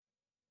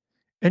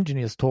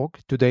Engineers Talk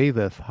today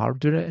with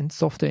hardware and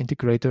software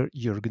integrator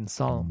Jürgen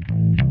Salm.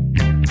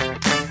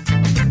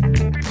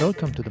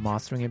 Welcome to the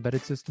Mastering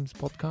Embedded Systems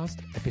podcast,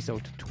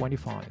 episode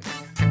 25.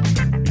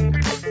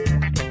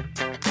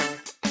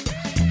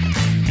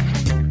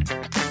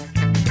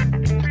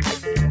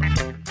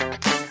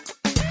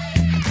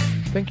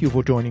 Thank you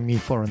for joining me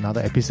for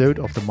another episode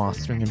of the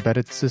Mastering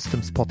Embedded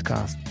Systems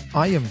podcast.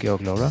 I am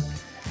Georg Lohrer,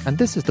 and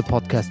this is the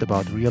podcast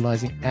about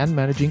realizing and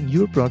managing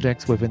your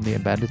projects within the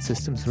embedded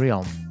systems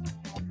realm.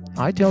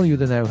 I tell you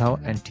the know-how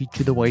and teach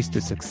you the ways to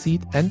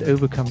succeed and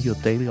overcome your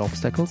daily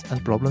obstacles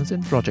and problems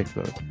in project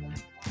work.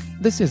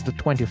 This is the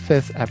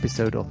 25th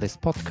episode of this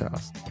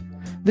podcast.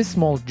 This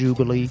small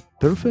jubilee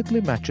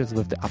perfectly matches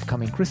with the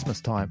upcoming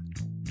Christmas time.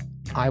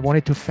 I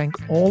wanted to thank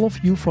all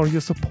of you for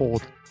your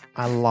support.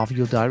 I love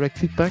your direct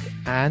feedback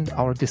and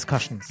our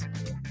discussions.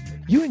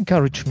 You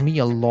encourage me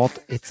a lot.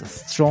 It's a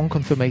strong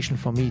confirmation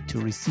for me to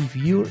receive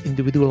your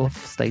individual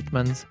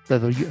statements,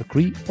 whether you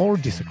agree or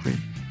disagree.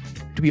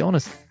 To be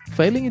honest,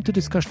 failing into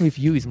discussion with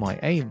you is my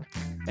aim,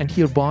 and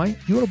hereby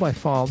you are by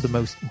far the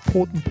most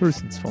important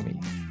persons for me.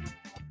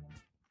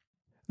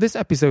 This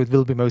episode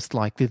will be most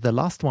likely the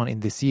last one in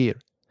this year.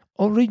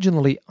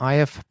 Originally, I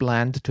have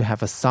planned to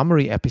have a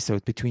summary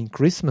episode between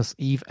Christmas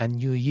Eve and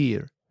New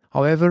Year.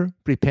 However,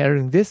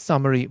 preparing this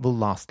summary will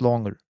last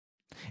longer.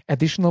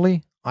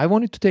 Additionally, I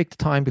wanted to take the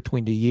time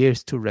between the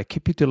years to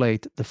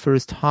recapitulate the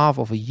first half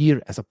of a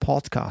year as a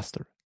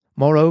podcaster.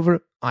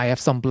 Moreover, I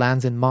have some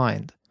plans in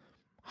mind.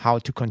 How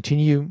to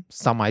continue,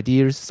 some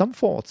ideas, some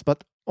thoughts,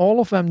 but all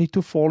of them need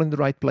to fall in the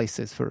right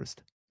places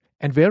first.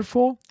 And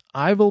therefore,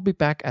 I will be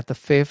back at the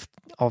 5th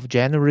of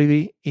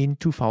January in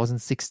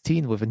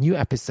 2016 with a new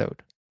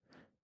episode.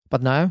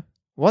 But now,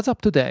 what's up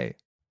today?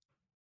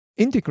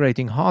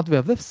 Integrating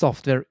hardware with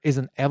software is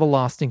an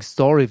everlasting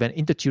story when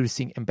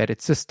introducing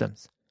embedded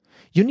systems.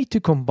 You need to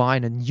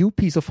combine a new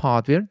piece of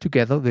hardware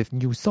together with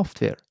new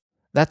software.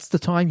 That's the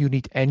time you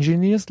need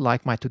engineers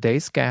like my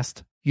today's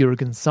guest,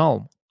 Jürgen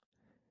Salm.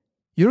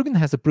 Jürgen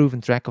has a proven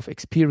track of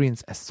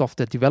experience as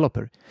software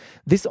developer.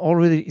 This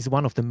already is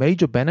one of the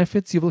major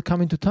benefits you will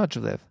come into touch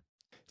with.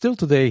 Still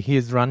today, he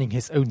is running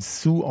his own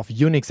zoo of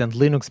Unix and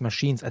Linux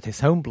machines at his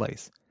home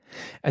place.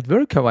 At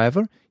work,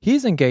 however, he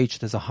is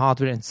engaged as a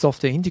hardware and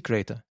software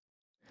integrator.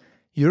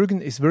 Jürgen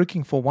is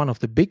working for one of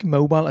the big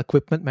mobile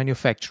equipment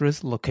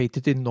manufacturers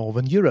located in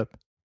Northern Europe.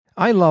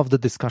 I love the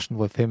discussion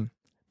with him,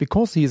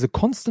 because he is a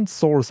constant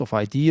source of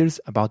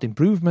ideas about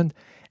improvement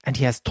and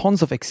he has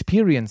tons of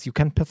experience you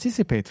can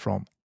participate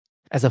from.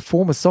 As a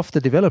former software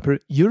developer,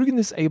 Jürgen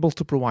is able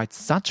to provide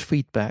such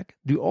feedback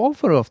the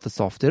author of the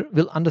software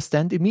will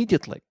understand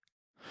immediately.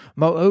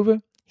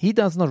 Moreover, he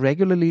does not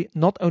regularly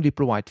not only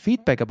provide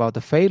feedback about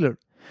the failure,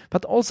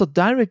 but also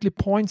directly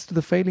points to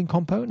the failing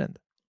component.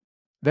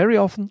 Very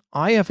often,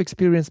 I have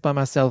experienced by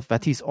myself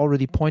that he's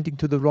already pointing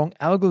to the wrong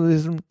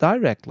algorithm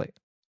directly.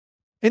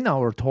 In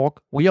our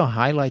talk, we are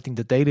highlighting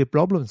the daily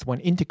problems when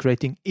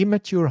integrating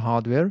immature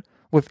hardware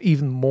with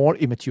even more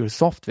immature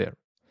software.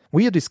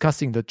 We are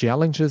discussing the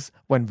challenges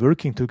when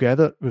working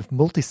together with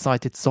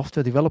multi-sided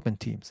software development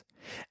teams.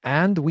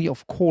 And we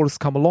of course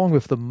come along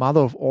with the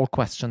mother of all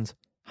questions,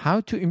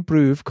 how to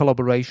improve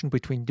collaboration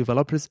between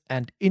developers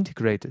and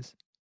integrators.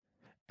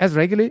 As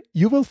regularly,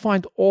 you will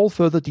find all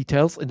further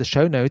details in the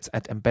show notes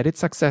at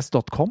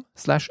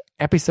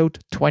embeddedsuccess.com/episode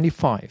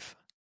 25.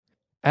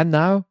 And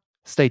now,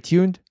 stay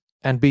tuned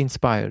and be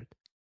inspired.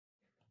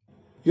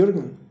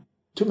 Jürgen,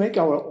 to make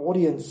our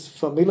audience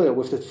familiar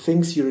with the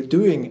things you're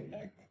doing,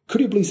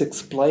 could you please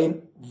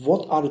explain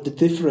what are the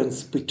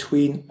difference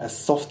between a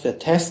software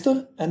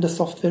tester and a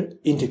software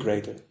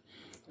integrator?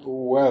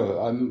 Well,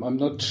 I'm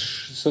not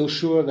so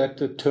sure that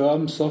the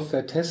term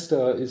software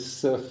tester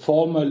is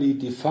formally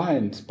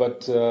defined,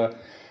 but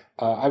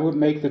I would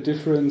make the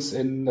difference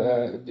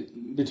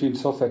between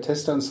software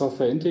tester and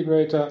software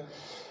integrator,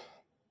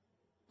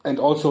 and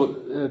also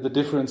the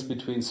difference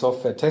between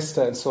software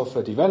tester and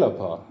software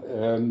developer.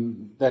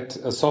 That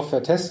a software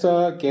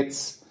tester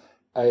gets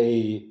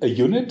a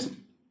unit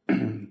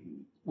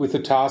with a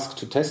task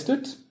to test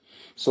it.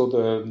 So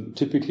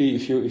typically,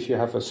 if you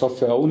have a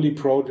software only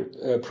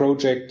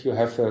project, you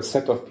have a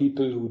set of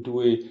people who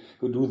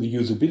do the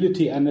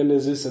usability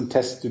analysis and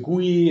test the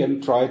GUI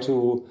and try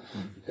to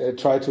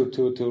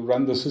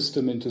run the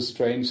system into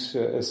strange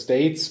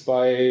states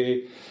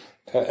by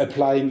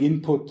applying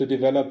input the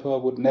developer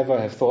would never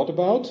have thought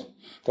about.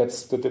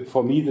 That's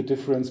for me the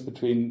difference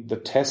between the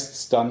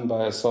tests done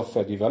by a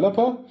software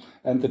developer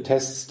and the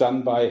tests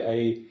done by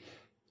a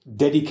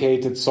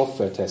dedicated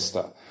software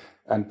tester.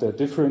 And the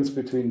difference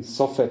between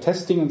software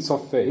testing and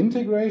software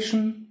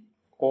integration,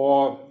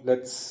 or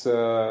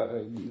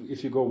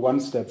if you go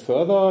one step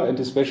further, and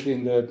especially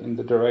in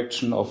the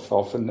direction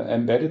of an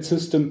embedded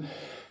system,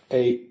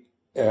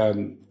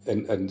 an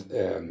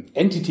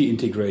entity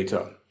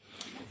integrator.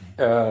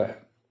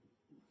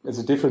 There's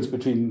a difference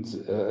between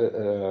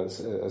a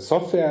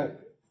software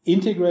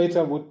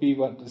integrator would be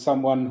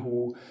someone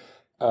who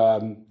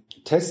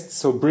tests,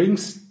 so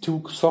brings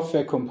two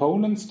software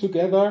components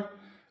together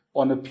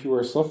on a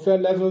pure software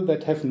level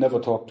that have never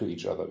talked to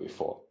each other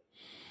before.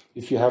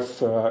 If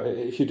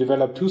you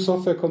develop two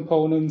software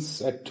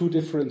components at two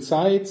different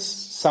sites,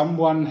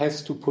 someone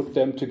has to put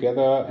them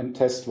together and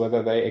test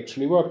whether they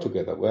actually work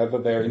together, whether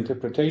their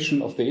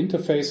interpretation of the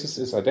interfaces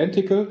is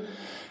identical.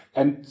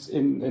 And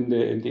in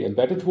the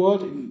embedded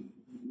world,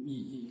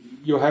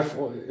 you have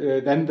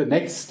then the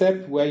next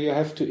step where you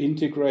have to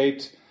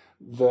integrate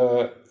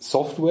the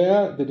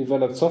software, the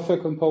developed software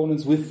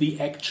components with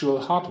the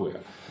actual hardware.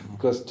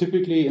 Because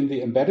typically in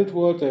the embedded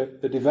world,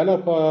 the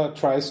developer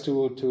tries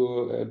to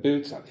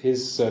build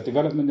his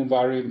development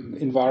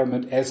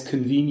environment as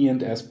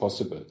convenient as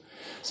possible.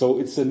 So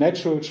it's a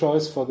natural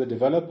choice for the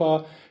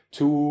developer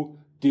to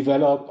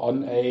develop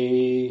on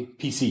a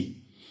PC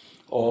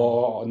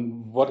or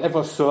on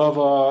whatever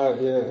server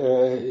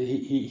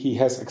he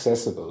has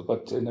accessible.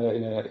 But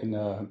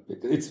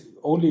it's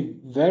only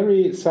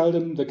very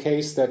seldom the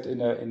case that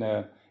in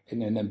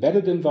an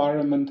embedded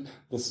environment,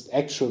 this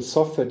actual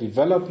software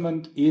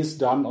development is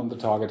done on the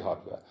target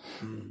hardware.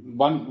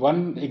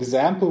 One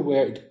example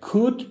where it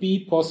could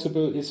be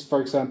possible is,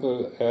 for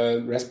example,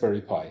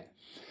 Raspberry Pi.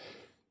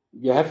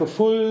 You have a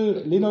full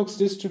Linux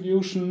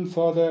distribution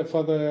for the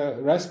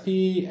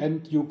Raspi,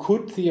 and you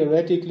could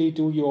theoretically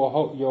do your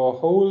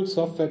whole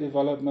software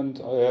development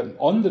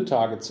on the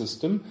target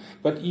system.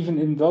 But even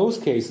in those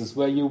cases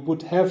where you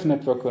would have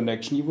network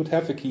connection, you would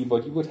have a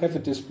keyboard, you would have a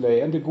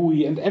display and a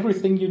GUI and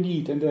everything you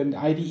need, and an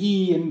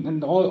IDE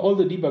and all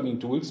the debugging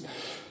tools,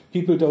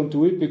 people don't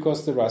do it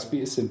because the Raspi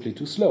is simply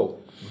too slow.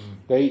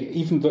 They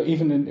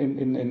even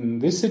in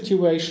this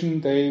situation,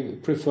 they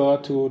prefer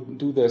to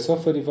do their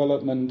software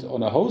development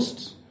on a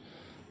host,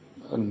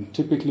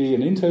 typically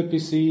an Intel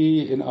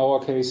PC. In our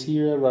case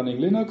here, running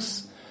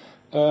Linux,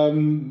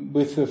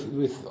 with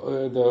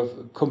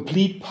the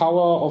complete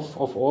power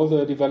of all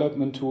the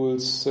development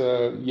tools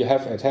you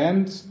have at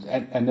hand: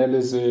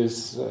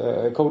 analysis,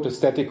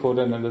 static code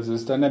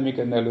analysis, dynamic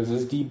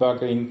analysis,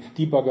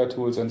 debugger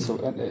tools, and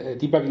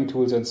debugging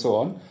tools, and so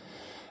on,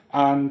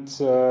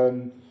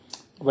 and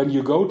when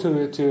you go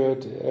to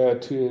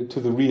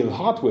the real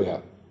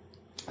hardware,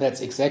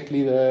 that's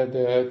exactly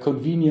the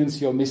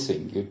convenience you're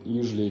missing. You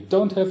usually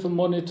don't have a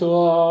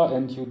monitor,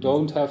 and you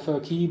don't have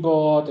a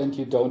keyboard, and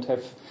you don't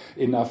have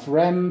enough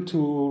RAM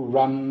to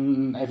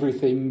run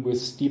everything with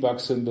debug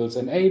symbols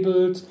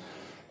enabled.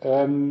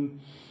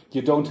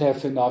 You don't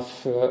have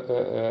enough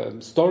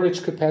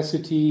storage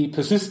capacity,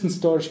 persistent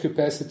storage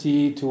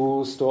capacity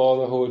to store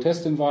the whole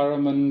test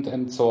environment,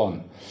 and so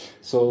on.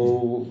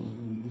 So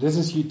this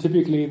is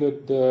typically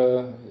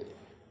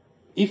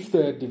if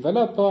the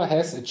developer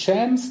has a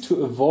chance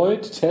to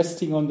avoid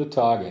testing on the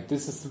target.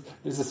 This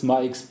is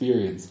my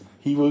experience.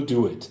 He will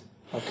do it.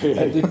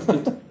 Okay.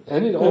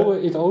 And it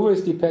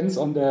always depends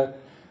on the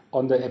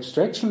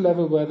abstraction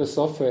level where the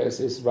software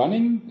is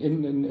running.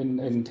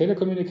 In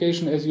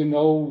telecommunication, as you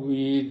know,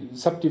 we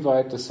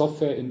subdivide the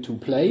software into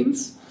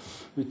planes.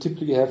 We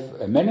typically have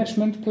a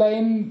management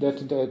plane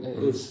that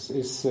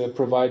is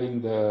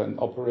providing the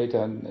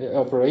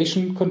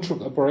operational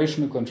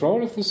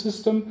control of the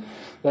system.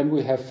 Then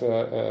we have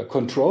a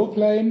control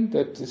plane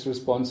that is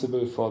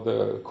responsible for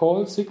the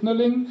call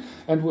signaling,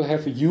 and we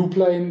have a U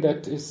plane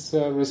that is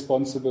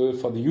responsible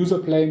for the user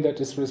plane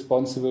that is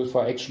responsible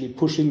for actually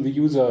pushing the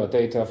user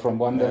data from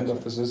one end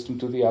of the system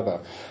to the other.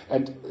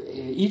 And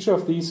each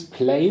of these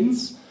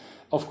planes,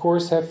 of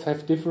course,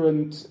 have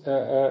different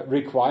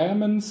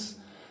requirements.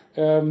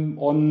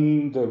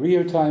 On the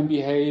real-time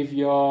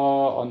behavior,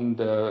 on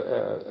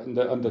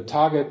the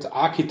target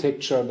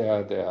architecture they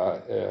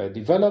are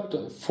developed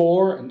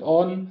for and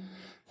on.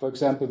 For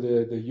example,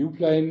 the U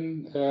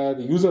plane,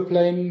 the user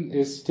plane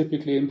is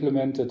typically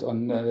implemented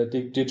on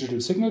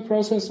digital signal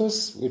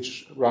processors,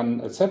 which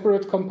run a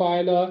separate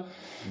compiler.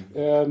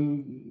 Where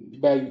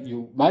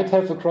you might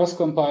have a cross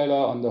compiler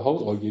on the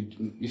host, or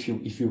if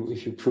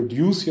you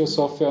produce your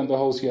software on the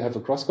host, you have a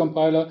cross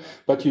compiler,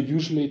 but you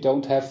usually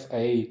don't have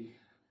a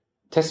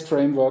test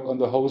framework on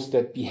the host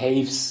that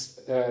behaves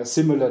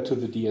similar to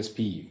the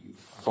DSP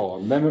for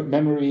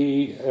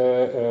memory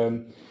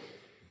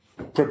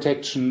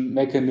protection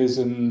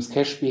mechanisms,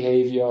 cache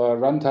behavior,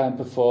 runtime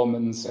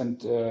performance,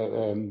 and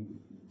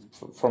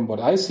from what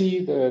I see,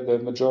 the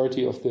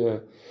majority of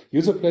the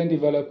user plane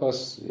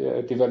developers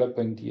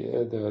developing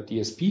the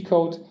DSP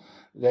code,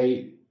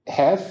 they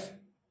have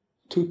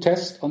to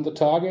test on the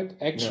target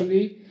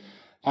actually. Yeah.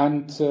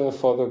 And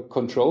for the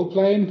control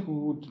plane,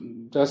 who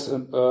does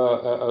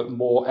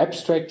more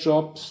abstract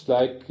jobs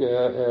like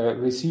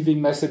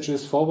receiving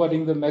messages,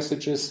 forwarding the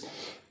messages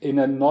in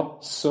a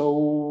not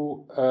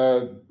so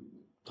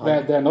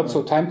they're not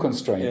so time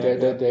constrained.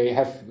 They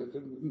have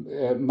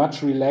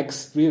much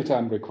relaxed real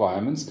time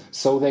requirements,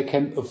 so they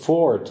can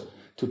afford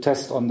to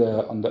test on the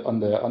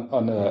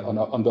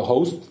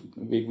host.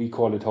 We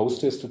call it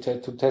host test,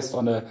 to test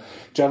on a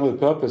general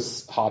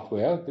purpose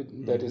hardware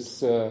that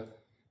is.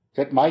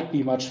 That might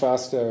be much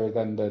faster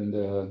than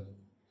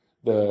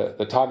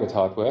the target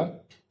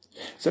hardware.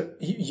 So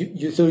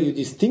you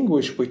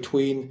distinguish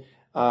between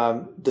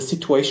the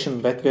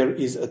situation that there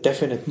is a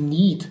definite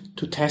need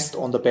to test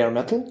on the bare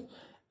metal.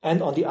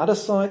 And on the other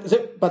side,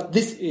 but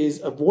this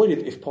is avoided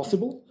if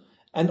possible.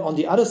 And on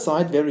the other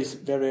side, there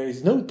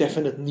is no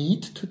definite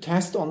need to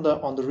test on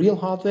the real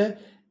hardware,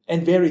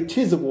 and where it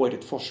is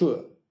avoided for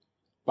sure.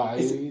 By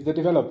the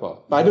developer.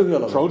 By the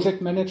developer.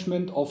 Project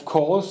management, of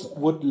course,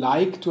 would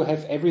like to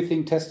have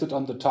everything tested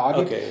on the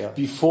target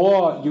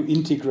before you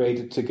integrate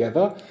it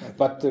together. Okay.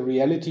 But the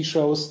reality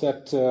shows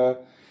that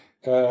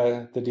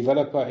the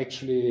developer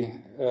actually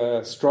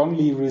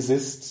strongly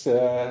resists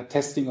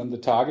testing on the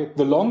target.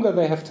 The longer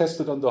they have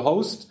tested on the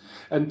host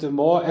and the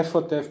more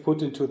effort they've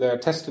put into their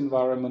test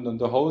environment on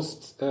the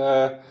host,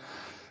 the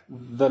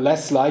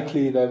less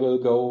likely they will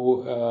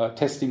go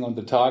testing on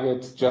the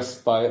target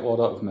just by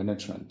order of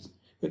management.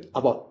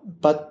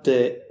 But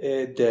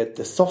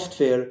the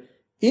software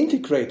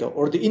integrator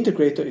or the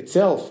integrator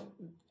itself,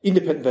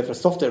 independent whether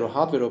software or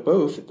hardware or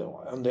both,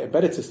 on the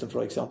embedded system,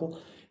 for example,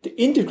 the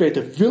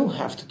integrator will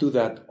have to do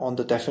that on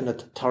the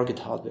definite target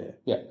hardware.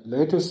 Yeah,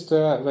 latest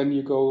when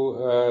you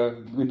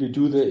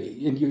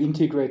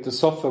integrate the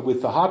software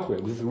with the hardware,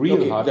 with the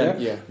real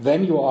hardware,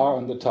 then you are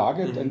on the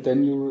target, and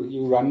then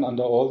you run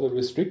under all the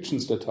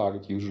restrictions the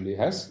target usually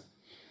has,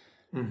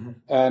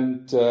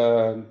 and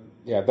then.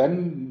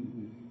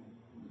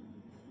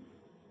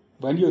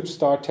 When you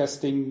start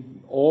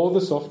testing all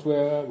the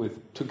software with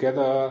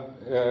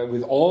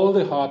all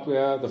the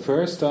hardware the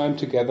first time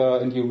together,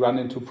 and you run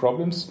into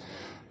problems,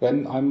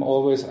 then I'm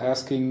always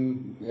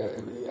asking,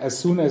 as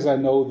soon as I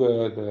know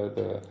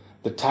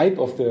the type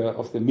of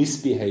the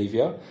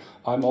misbehavior,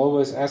 I'm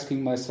always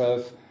asking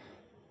myself,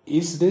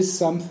 is this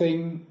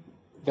something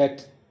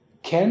that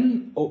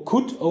can or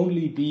could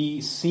only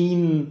be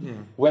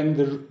seen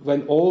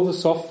when all the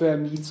software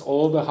meets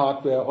all the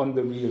hardware on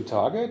the real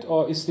target,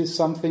 or is this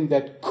something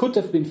that could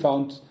have been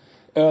found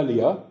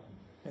earlier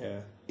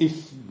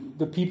if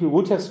the people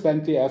would have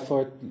spent the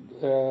effort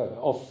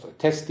of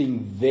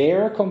testing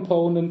their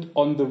component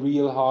on the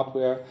real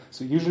hardware?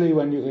 So usually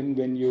when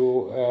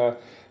you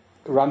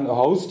run a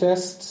host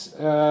test,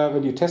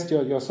 when you test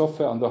your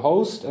software on the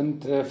host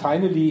and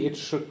finally it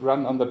should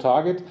run on the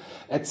target,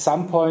 at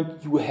some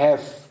point you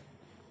have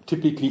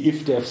typically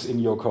if-defs in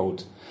your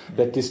code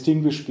that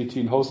distinguish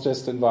between host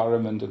test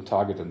environment and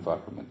target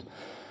environment.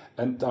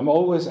 And I'm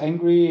always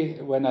angry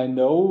when I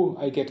know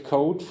I get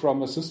code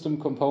from a system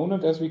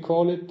component, as we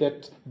call it,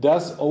 that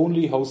does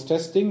only host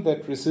testing,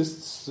 that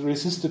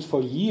resisted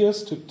for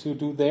years to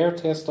do their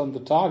test on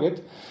the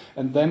target,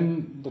 and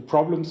then the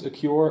problems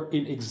occur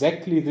in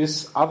exactly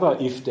this other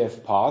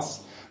if-def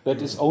path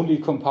that is only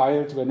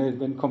compiled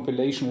when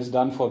compilation is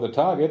done for the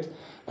target.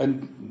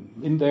 And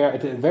in there, at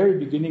the very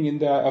beginning in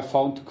there, I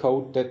found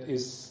code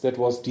that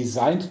was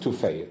designed to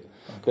fail.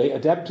 They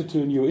adapted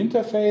to a new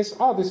interface.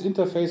 This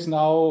interface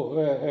now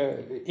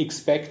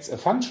expects a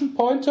function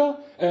pointer,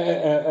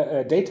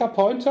 a data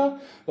pointer.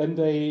 Then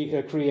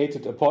they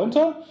created a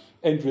pointer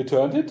and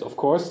returned it. Of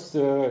course,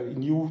 the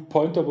new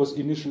pointer was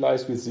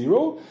initialized with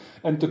 0.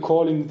 And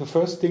the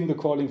first thing the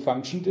calling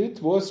function did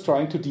was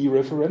trying to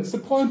dereference the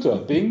pointer.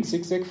 Bing,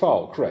 zigzag,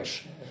 file,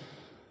 crash.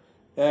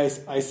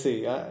 Yes, I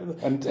see.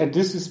 And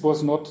this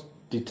was not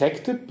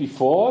detected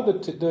before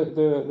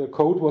the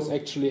code was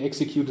actually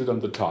executed on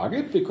the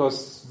target,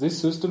 because this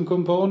system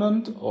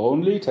component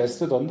only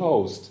tested on the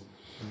host.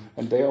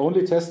 And they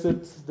only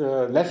tested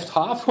the left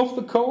half of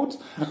the code,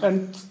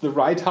 and the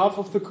right half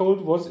of the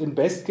code was, in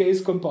best case,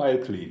 compile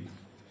clean.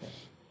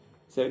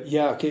 So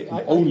okay,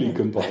 only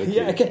compile clean.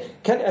 Yeah, I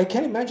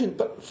can imagine.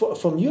 But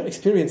from your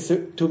experience,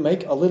 to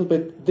make a little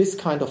bit this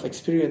kind of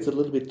experience a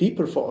little bit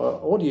deeper for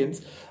our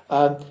audience.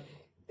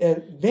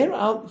 Where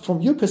are,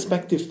 from your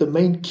perspective, the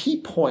main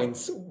key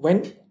points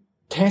when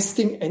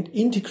testing and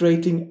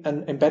integrating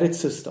an embedded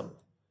system?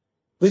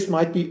 This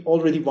might be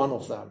already one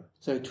of them.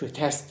 So to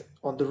test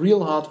on the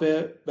real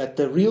hardware that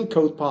the real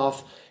code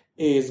path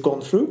is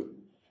gone through.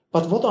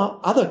 But what are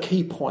other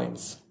key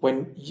points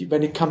when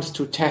it comes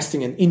to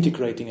testing and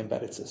integrating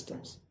embedded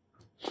systems?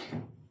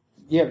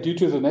 Yeah, due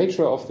to the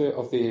nature of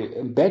the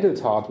embedded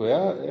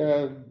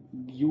hardware,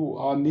 you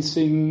are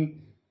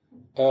missing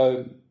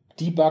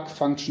debug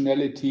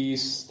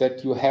functionalities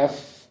that you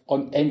have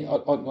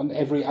on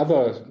every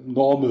other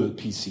normal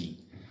PC.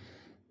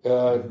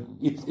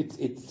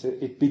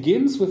 It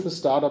begins with the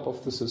startup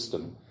of the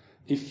system.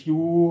 If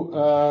you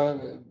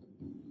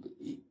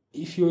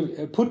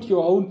put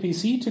your own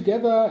PC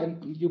together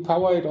and you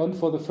power it on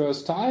for the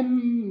first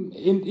time,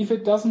 and if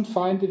it doesn't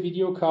find the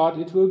video card,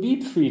 it will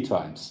beep 3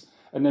 times.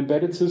 An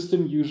embedded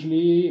system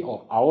usually,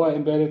 or our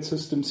embedded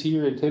systems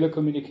here in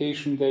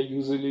telecommunication, they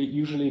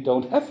usually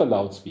don't have a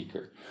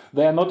loudspeaker.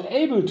 They are not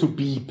able to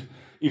beep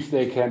if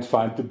they can't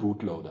find the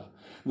bootloader.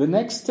 The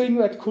next thing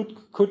that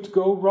could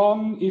go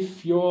wrong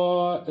if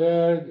your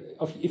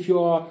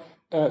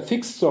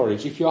fixed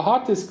storage, if your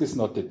hard disk is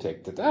not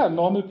detected. A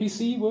normal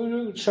PC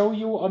will show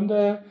you on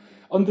the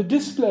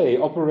display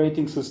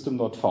operating system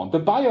not found. The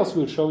BIOS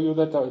will show you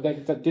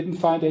that didn't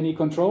find any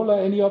controller,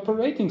 any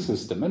operating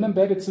system. An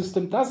embedded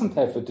system doesn't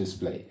have a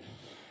display.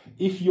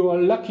 If you are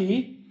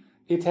lucky,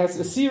 it has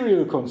a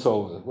serial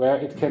console where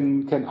it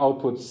can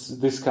output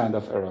this kind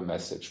of error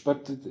message.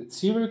 But the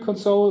serial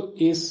console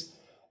is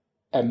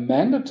a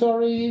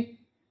mandatory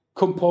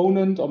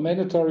component or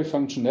mandatory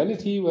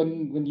functionality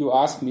when you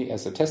ask me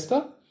as a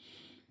tester.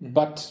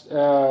 But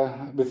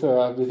with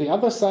the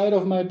other side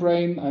of my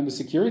brain, I'm a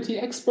security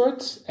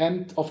expert,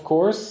 and of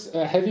course,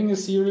 having a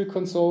serial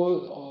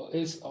console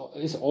is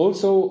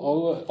also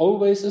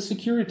always a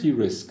security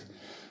risk.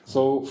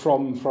 So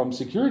from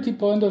security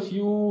point of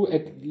view,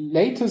 at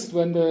latest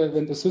when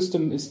the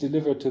system is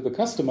delivered to the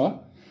customer,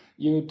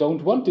 you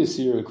don't want this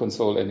serial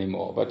console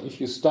anymore. But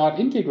if you start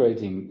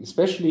integrating,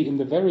 especially in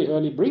the very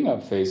early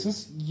bring-up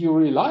phases, you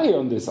rely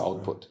on this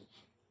output.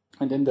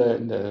 And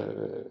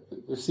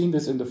we've seen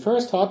this in the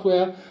first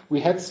hardware.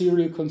 We had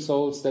serial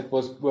consoles that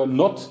were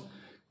not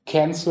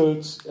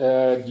cancelled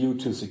due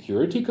to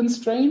security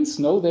constraints.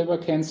 No, they were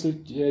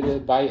cancelled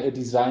by a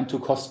design to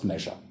cost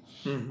measure.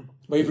 Mm-hmm.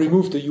 We've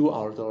removed the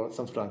UART or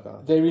something like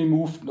that. They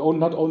removed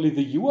not only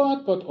the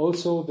UART, but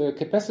also the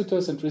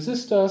capacitors and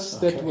resistors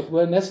that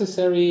were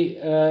necessary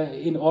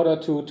in order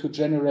to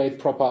generate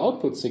proper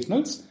output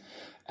signals.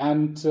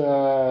 And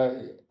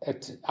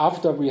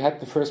after we had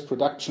the first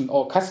production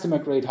or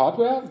customer-grade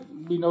hardware,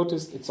 we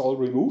noticed it's all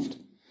removed.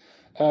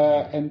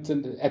 And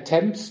an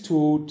attempt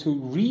to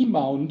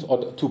remount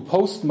or to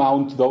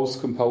post-mount those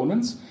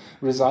components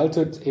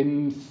resulted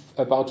in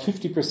about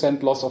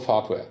 50% loss of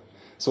hardware.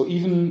 So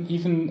even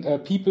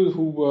people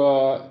who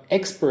were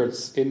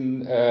experts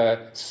in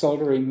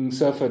soldering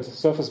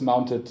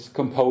surface-mounted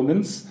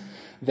components,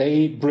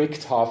 they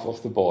bricked half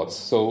of the boards.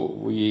 So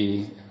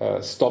we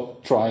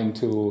stopped trying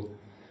to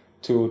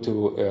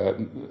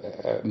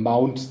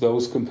mount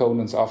those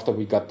components after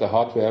we got the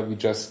hardware. We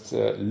just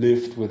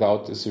lived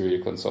without the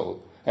serial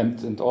console.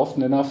 And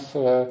often enough,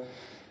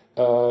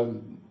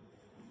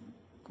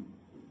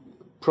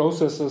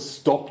 processors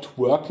stopped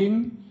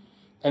working,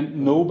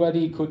 and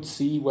nobody could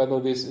see whether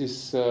this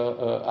is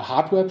a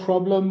hardware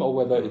problem or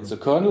whether it's a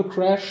kernel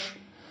crash.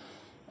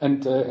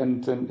 And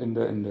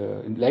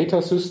in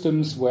later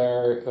systems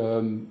where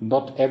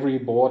not every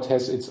board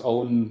has its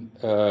own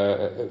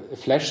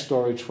flash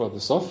storage for the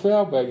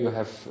software, where you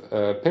have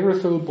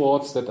peripheral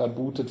boards that are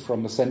booted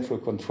from a central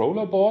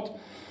controller board,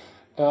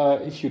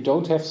 if you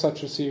don't have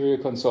such a serial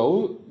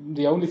console,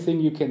 the only thing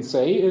you can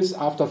say is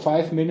after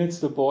 5 minutes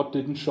the board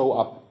didn't show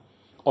up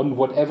on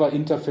whatever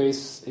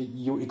interface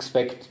you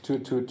expect to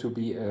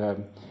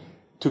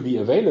be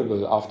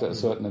available after a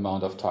certain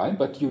amount of time,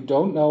 but you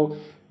don't know.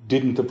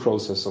 Didn't the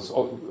processors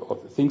or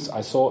the things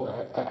I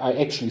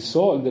actually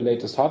saw in the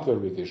latest hardware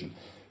revision,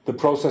 the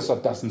processor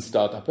doesn't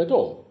start up at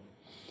all.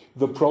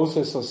 The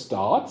processor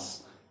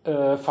starts,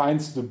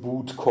 finds the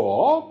boot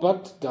core,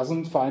 but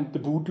doesn't find the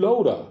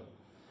bootloader.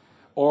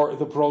 Or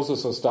the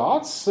processor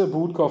starts, the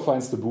boot core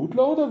finds the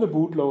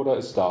bootloader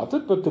is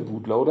started, but the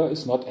bootloader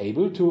is not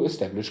able to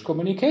establish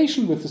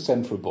communication with the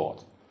central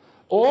board.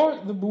 Or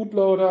the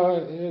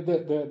bootloader,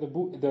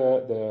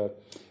 the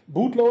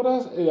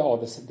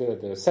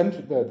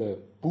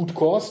boot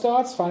core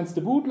starts, finds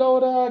the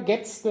bootloader,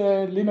 gets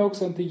the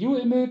Linux and the U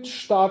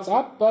image, starts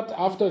up, but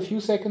after a few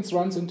seconds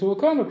runs into a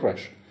kernel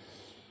crash,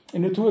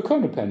 into a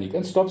kernel panic,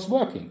 and stops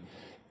working.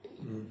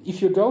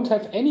 If you don't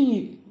have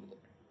any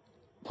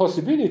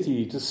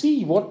possibility to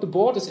see what the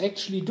board is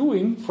actually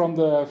doing from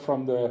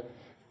the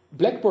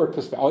blackboard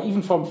perspective, or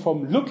even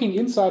from looking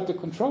inside the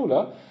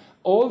controller,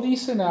 all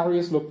these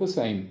scenarios look the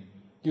same.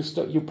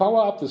 You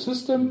power up the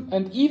system,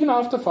 and even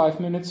after 5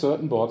 minutes,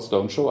 certain boards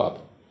don't show up.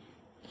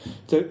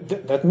 So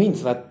that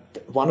means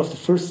that one of the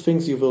first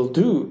things you will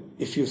do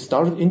if you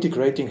start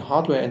integrating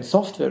hardware and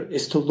software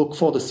is to look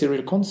for the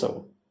serial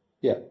console.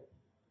 Yeah.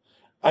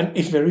 And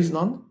if there is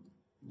none?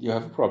 You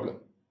have a problem.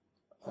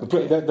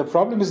 Okay. The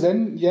problem is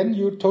then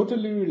you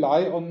totally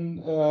rely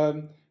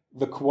on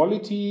the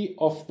quality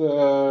of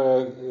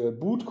the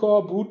boot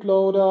core,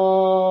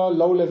 bootloader,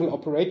 low-level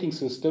operating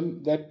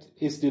system that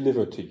is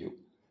delivered to you.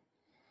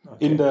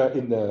 Okay. In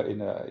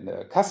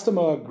a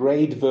customer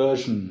grade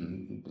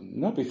version,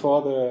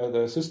 before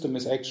the system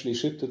is actually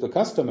shipped to the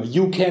customer,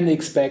 you can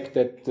expect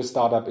that the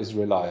startup is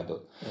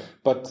reliable. Yeah.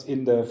 But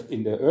in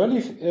the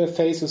early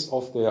phases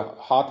of the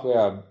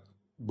hardware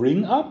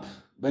bring up,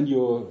 when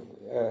you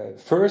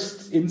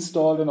first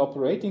install an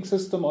operating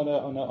system on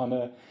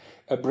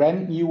a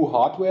brand new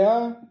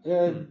hardware,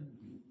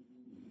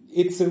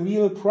 it's a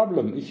real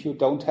problem if you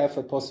don't have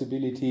a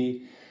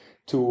possibility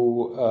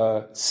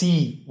to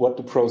see what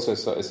the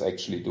processor is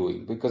actually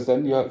doing, because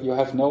then you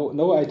have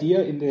no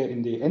idea in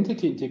the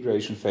entity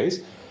integration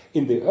phase.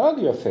 In the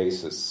earlier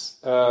phases,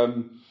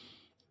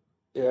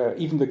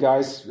 even the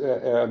guys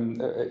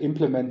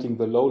implementing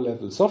the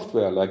low-level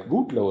software like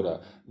bootloader,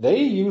 they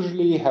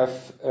usually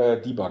have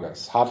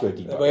debuggers, hardware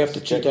debuggers. We have to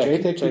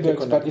JTAG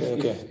debuggers, but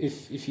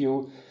if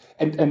you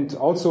and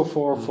also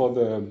for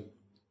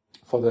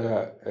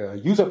the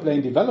user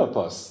plane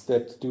developers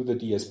that do the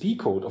DSP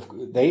code,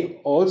 they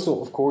also,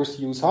 of course,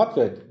 use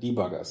hardware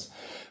debuggers.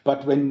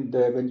 But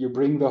when you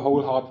bring the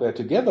whole hardware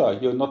together,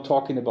 you're not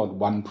talking about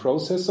one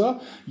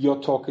processor,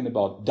 you're talking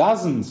about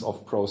dozens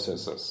of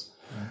processors.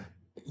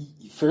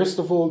 first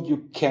of all,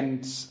 you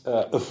can't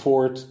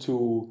afford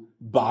to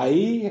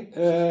buy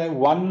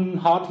one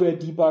hardware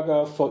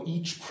debugger for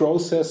each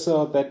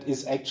processor that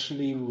is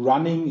actually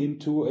running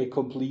into a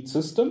complete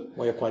system.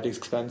 Well, you're quite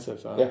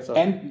expensive. So.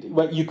 And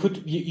well,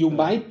 you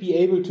might be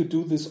able to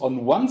do this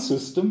on one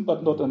system,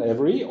 but not on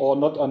every, or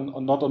not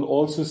on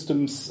all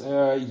systems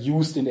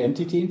used in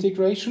entity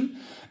integration.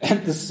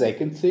 And the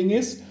second thing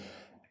is,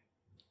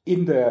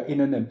 in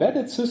an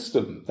embedded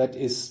system that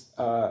is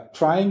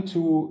trying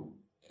to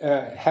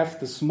have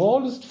the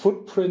smallest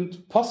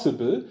footprint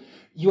possible,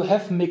 you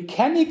have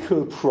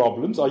mechanical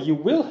problems, or you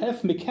will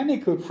have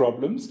mechanical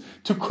problems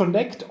to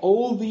connect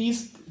all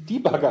these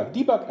debug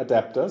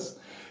adapters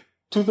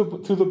to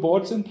the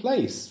boards in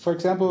place. For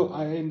example,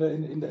 in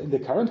the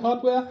current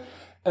hardware,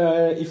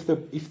 if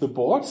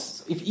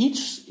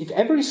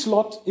every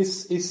slot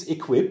is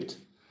equipped,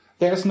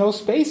 there's no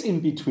space in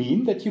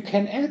between that you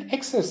can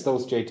access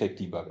those JTAG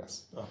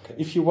debuggers. Okay.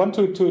 If you want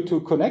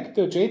to connect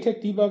the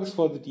JTAG debuggers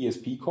for the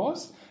DSP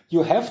cores,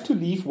 you have to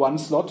leave one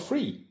slot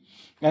free.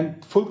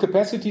 And full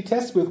capacity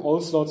test with all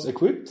slots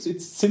equipped,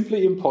 it's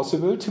simply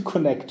impossible to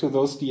connect to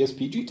those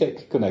DSP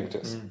JTAG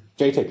connectors.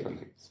 JTAG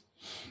connectors.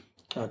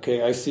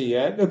 Okay, I see.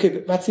 Yeah. Okay,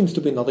 that seems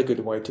to be another good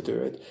way to do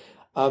it.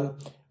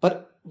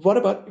 But what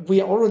about, we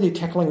are already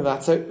tackling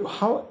that. So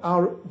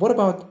what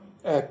about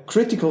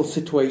critical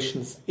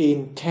situations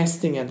in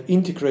testing and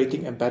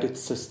integrating embedded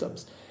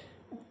systems?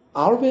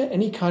 Are there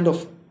any kind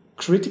of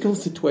critical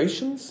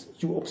situations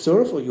you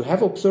observe, or you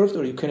have observed,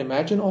 or you can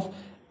imagine of,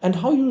 and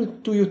how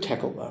do you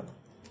tackle them?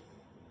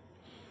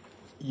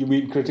 You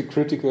mean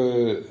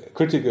critical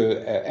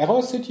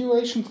error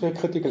situations,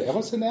 critical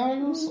error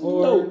scenarios?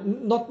 Or?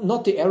 No,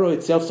 not the error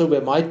itself. So there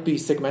might be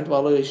segment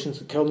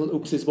violations, kernel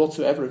oopsies,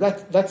 whatsoever.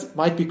 That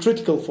might be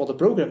critical for the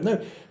program.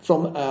 No,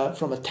 from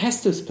a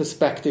tester's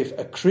perspective,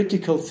 a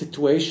critical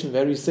situation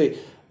where you say,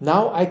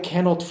 now I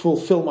cannot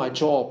fulfill my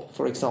job,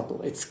 for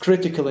example. It's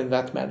critical in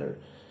that manner.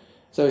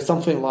 So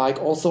something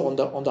like also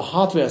on the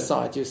hardware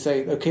side, you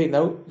say, okay,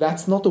 no,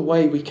 that's not the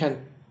way we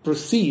can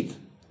proceed,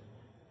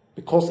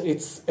 because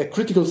it's a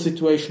critical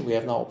situation we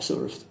have now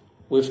observed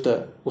with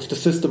the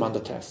system under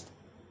test.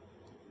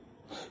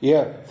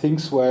 Yeah,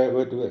 things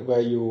where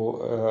you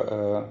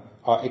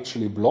are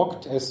actually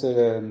blocked as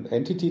an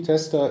entity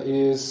tester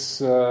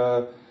is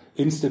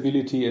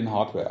instability in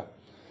hardware.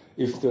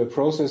 If the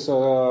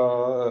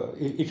processor,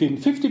 if in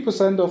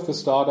 50% of the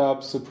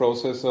startups the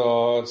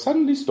processor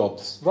suddenly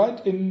stops right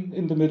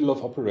in the middle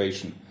of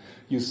operation,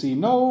 you see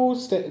no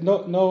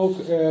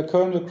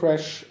kernel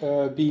crash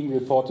being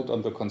reported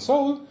on the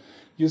console.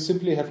 You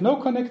simply have no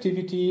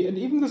connectivity, and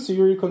even the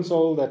serial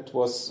console that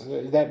was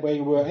that where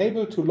you were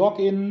able to log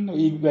in,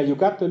 where you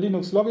got the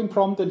Linux login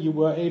prompt and you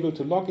were able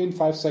to log in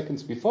 5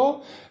 seconds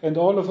before, and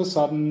all of a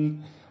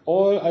sudden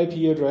all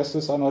IP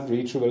addresses are not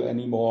reachable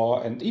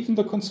anymore, and even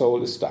the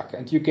console is stuck,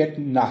 and you get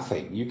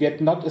nothing. You get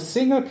not a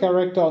single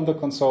character on the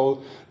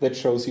console that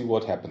shows you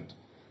what happened.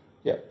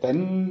 Yeah,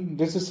 then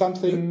this is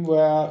something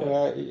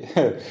where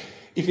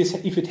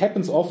if it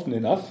happens often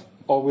enough,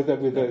 or with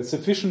a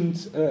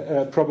sufficient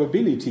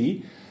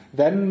probability,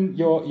 then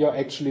you're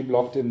actually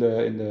blocked in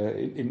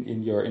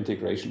your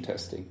integration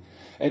testing.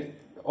 And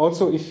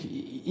also,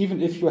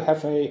 even if you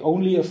have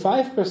only a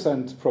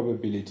 5%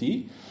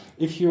 probability,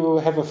 if you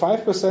have a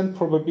 5%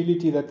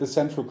 probability that the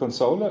central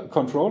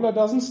controller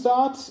doesn't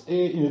start,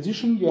 in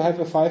addition, you have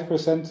a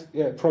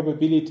 5%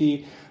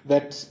 probability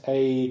that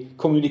a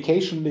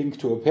communication link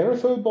to a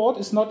peripheral board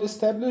is not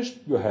established.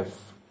 You have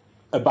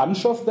a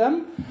bunch of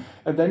them,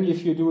 and then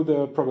if you do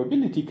the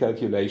probability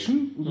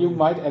calculation, you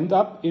might end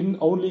up in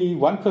only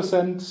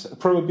 1%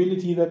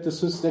 probability that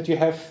you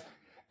have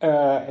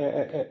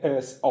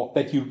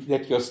that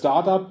your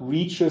startup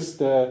reaches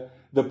the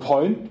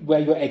point where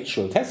your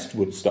actual test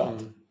would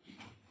start.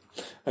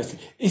 I see.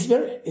 Is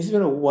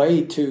there a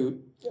way to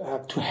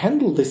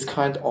handle this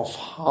kind of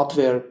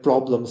hardware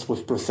problems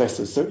with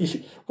processors? So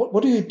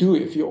what do you do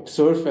if you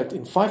observe that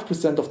in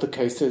 5% of the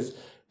cases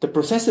the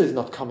processor is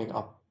not coming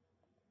up?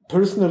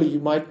 Personally, you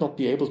might not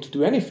be able to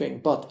do anything,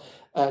 but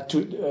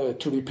to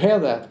repair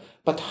that.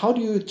 But how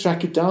do you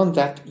track it down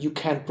that you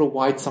can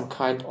provide some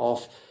kind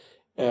of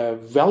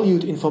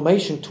valued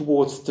information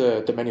towards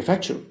the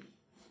manufacturer?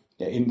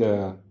 In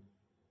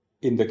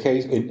the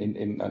case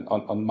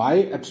on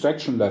my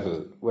abstraction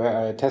level,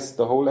 where I test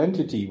the whole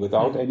entity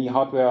without any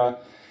hardware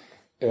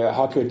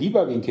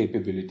debugging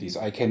capabilities,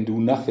 I can do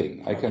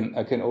nothing. I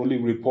can only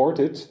report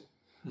it.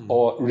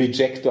 Or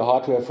reject the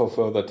hardware for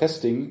further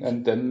testing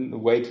and then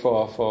wait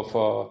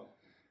for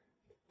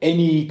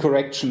any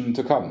correction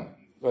to come.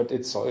 But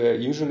it's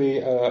usually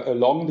a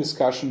long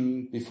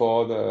discussion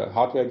before the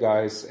hardware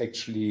guys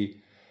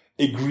actually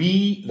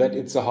agree that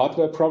it's a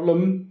hardware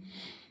problem.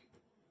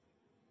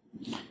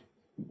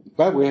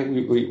 Well,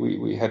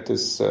 we had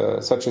this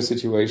such a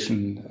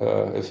situation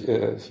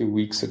a few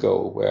weeks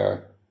ago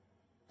where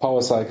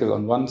power cycle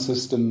on one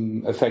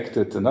system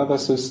affected another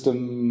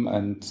system,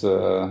 and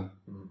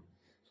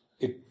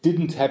it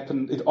didn't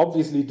happen. It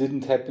obviously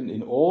didn't happen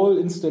in all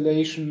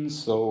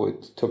installations. So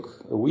it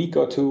took a week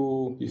or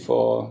two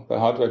before the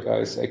hardware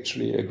guys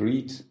actually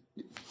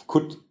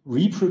could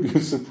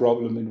reproduce the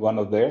problem in one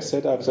of their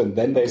setups. And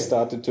then they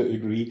started to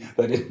agree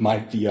that it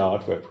might be a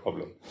hardware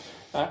problem.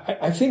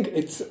 I think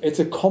it's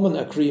a common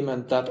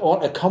agreement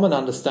or a common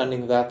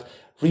understanding that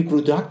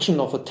reproduction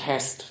of a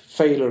test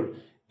failure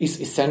is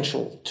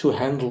essential to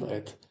handle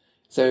it.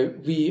 So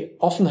we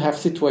often have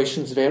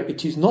situations where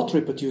it is not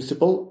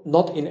reproducible,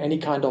 not in any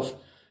kind of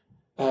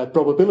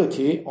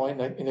probability, or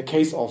in a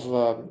case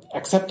of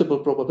acceptable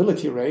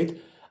probability rate,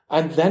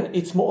 and then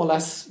it's more or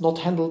less not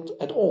handled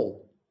at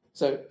all.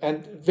 So,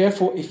 and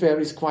therefore, if there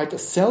is quite a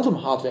seldom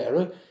hardware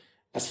error,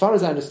 as far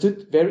as I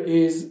understood, there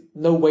is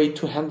no way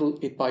to handle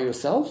it by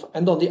yourself.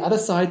 And on the other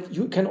side,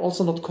 you can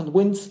also not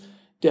convince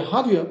the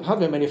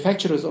hardware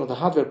manufacturers or the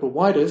hardware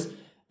providers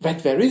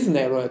that there is an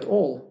error at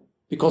all,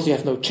 because you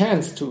have no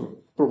chance to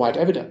provide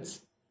evidence.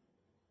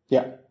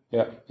 Yeah.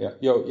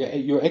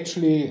 You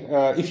actually,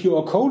 if you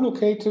are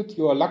co-located,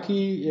 you are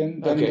lucky,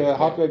 and then the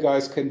hardware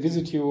guys can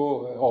visit you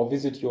or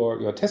visit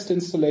your test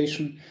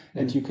installation,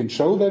 and you can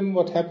show them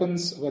what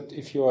happens. But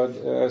if you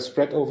are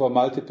spread over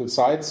multiple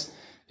sites,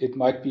 it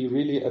might be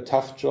really a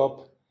tough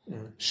job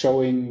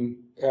showing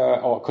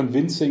or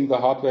convincing the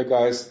hardware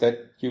guys that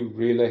you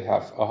really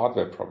have a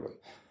hardware problem.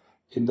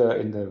 In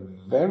the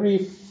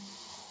very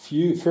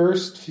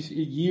first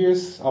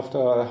years,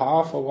 after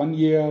half or 1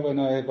 year,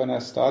 when I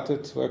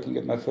started working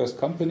at my first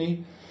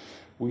company,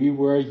 we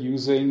were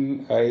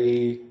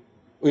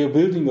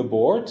building a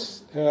board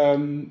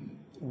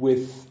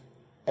with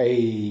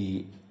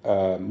a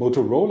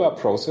Motorola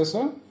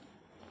processor,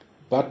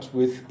 but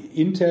with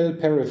Intel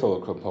peripheral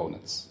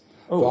components.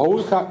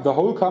 The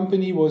whole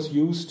company was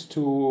used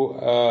to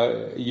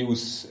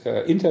use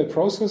Intel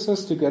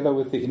processors together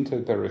with the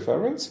Intel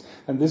peripherals,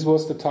 and this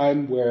was the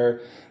time where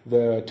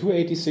the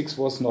 286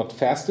 was not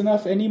fast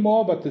enough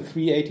anymore, but the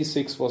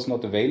 386 was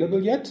not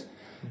available yet,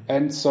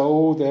 and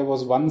so there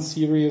was one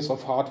series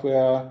of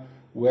hardware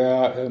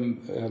where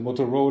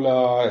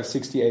Motorola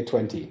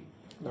 6820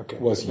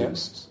 was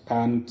used,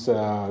 and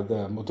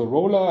the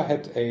Motorola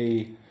had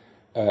a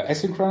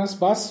asynchronous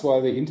bus,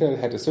 while the Intel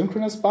had a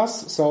synchronous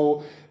bus.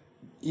 So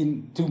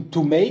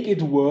to make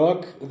it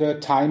work, the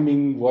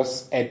timing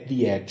was at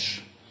the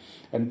edge.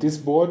 And this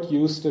board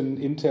used an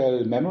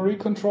Intel memory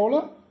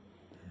controller,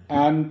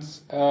 and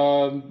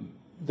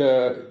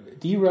the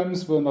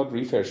DRAMs were not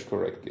refreshed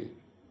correctly.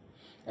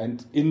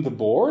 And in the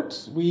board,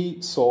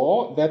 we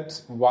saw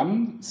that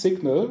one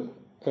signal,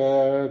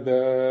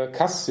 the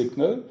CAS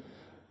signal,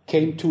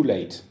 came too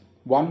late,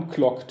 one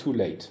clock too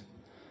late.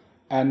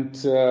 And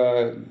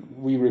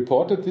we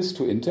reported this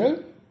to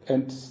Intel,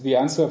 and the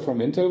answer from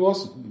Intel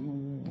was,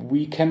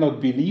 we cannot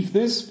believe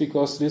this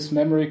because this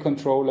memory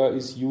controller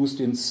is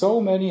used in so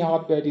many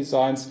hardware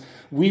designs.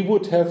 We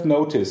would have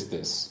noticed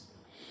this.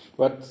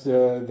 But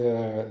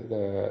the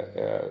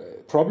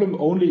problem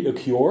only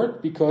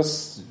occurred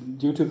because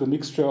due to the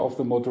mixture of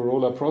the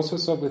Motorola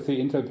processor with the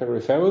Intel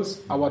peripherals,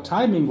 our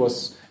timing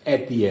was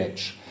at the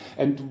edge.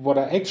 And what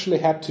I actually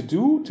had to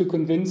do to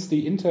convince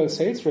the Intel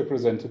sales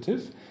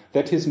representative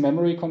that his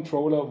memory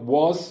controller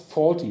was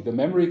faulty. The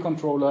memory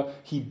controller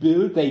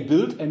they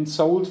built and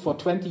sold for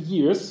 20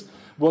 years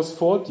was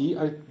faulty.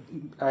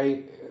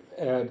 I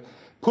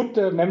put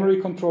the memory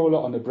controller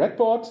on a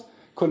breadboard,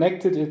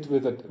 connected it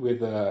with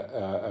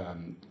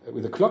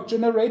a clock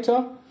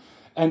generator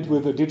and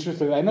with a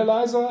digital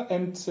analyzer,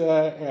 and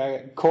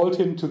called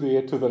him to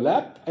the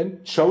lab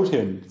and showed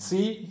him.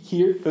 See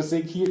here, this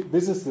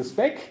is the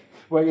spec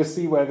where you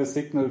see where the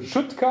signal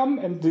should come,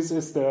 and this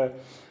is the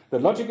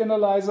logic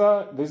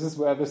analyzer. This is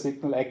where the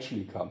signal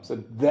actually comes.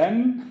 And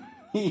then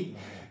he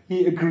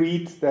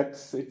agreed that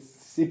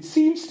it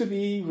seems to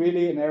be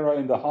really an error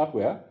in the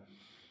hardware.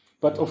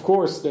 But of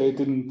course, they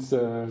didn't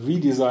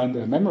redesign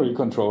the memory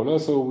controller,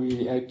 so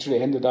we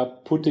actually ended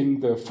up putting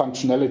the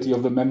functionality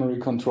of the memory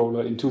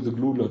controller into the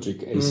glue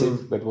logic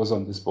ASIC that was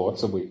on this board.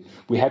 So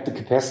we had the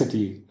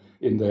capacity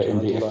in the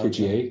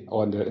FPGA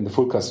or in the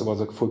full custom, was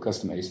a full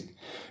custom ASIC,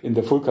 in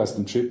the full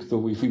custom chip. So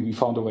we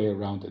found a way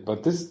around it.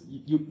 But this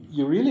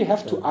you really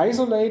have to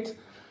isolate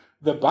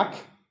the bug,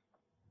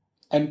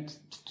 and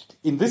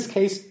in this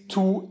case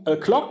to a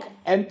clock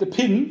and the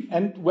pin,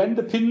 and when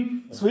the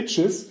pin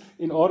switches,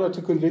 in order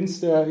to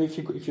convince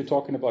if you're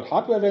talking about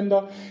hardware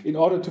vendor, in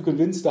order to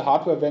convince the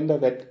hardware vendor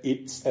that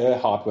it's a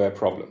hardware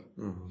problem.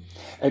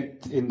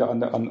 And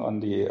on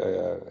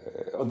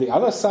the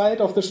other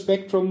side of the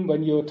spectrum,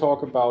 when you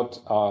talk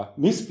about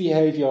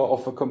misbehavior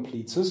of a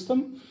complete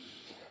system,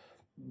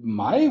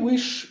 my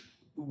wish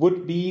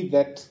would be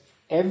that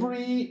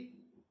every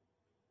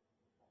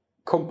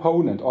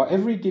component or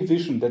every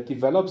division that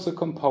develops a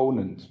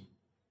component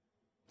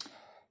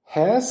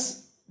has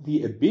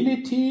the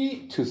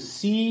ability to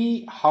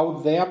see how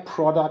their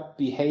product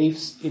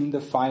behaves in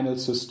the final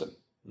system.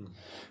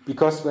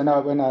 Because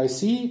when I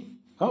see,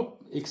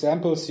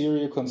 example,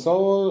 serial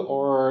console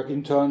or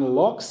internal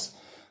logs,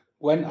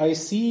 when I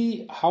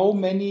see how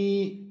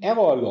many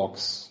error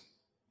logs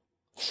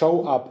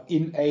show up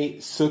in a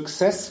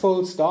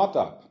successful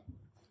startup.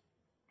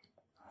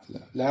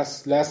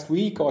 Last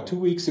week or 2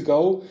 weeks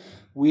ago,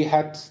 we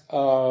had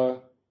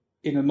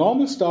in a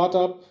normal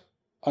startup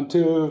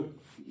until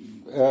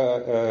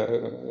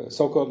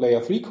so-called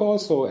layer 3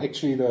 calls. So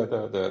actually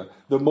the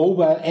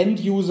mobile end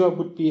user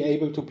would be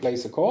able to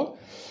place a call.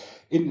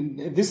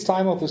 In this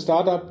time of the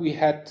startup, we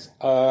had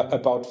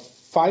about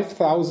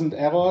 5,000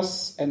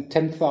 errors and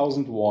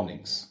 10,000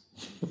 warnings.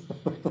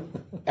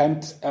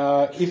 And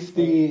if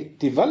the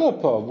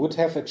developer would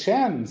have a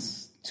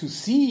chance to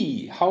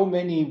see how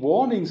many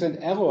warnings and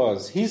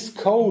errors his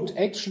code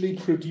actually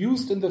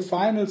produced in the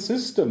final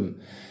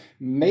system,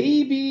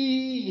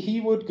 maybe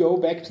he would go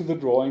back to the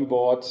drawing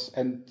board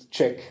and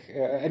check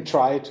and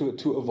try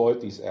to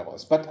avoid these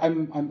errors. But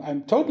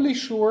I'm totally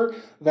sure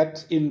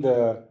that in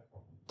the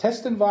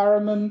test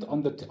environment,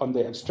 on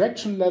the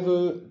abstraction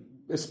level,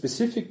 a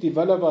specific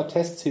developer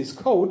tests his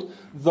code,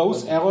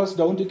 those errors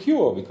don't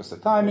occur because the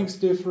timing's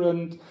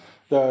different,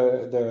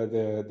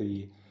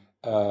 the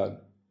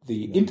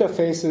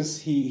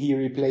interfaces he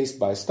replaced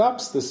by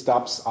stubs. The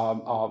stubs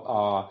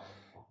are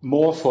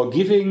more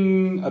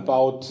forgiving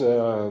about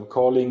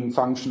calling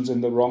functions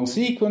in the wrong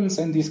sequence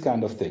and these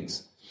kind of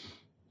things.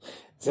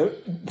 So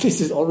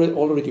this is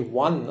already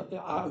one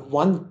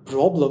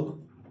problem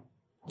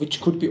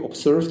which could be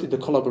observed in the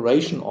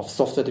collaboration of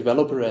software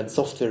developer and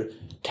software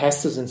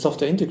testers and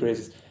software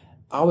integrators.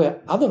 Are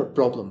there other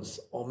problems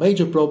or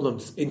major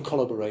problems in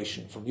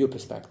collaboration from your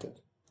perspective?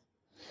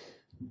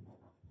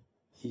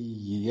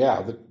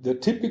 Yeah, the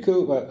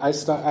typical. I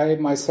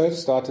myself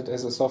started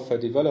as a software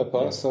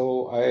developer,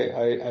 so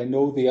I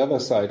know the other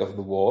side of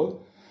the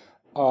wall.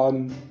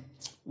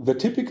 The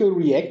typical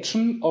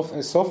reaction of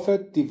a software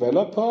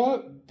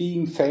developer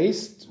being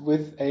faced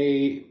with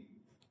a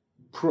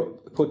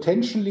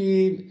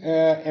potentially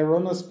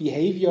erroneous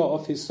behavior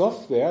of his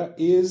software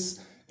is,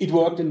 it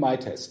worked in my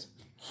test.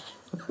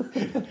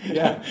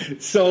 Yeah.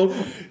 So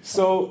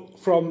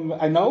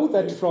I know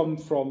that from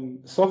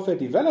software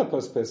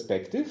developers'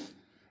 perspective,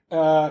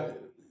 I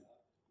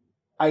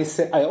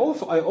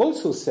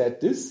also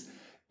said this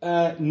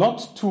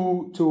not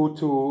to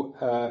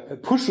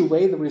push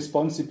away the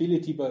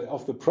responsibility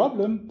of the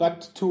problem,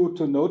 but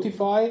to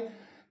notify.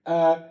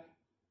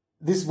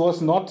 This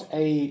was not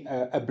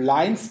a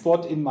blind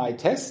spot in my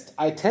test.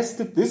 I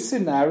tested this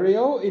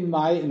scenario in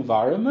my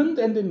environment,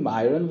 and in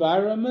my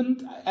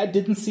environment, I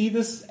didn't see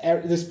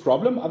this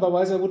problem.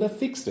 Otherwise, I would have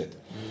fixed it.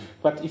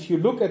 But if you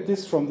look at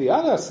this from the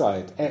other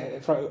side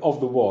of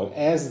the wall,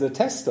 as the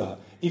tester,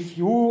 if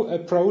you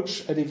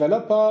approach a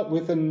developer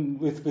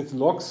with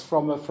logs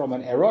from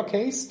an error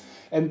case,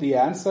 and the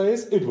answer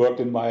is it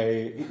worked in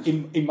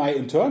my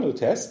internal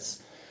tests.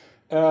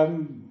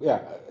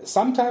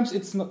 Sometimes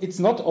it's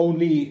not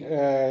only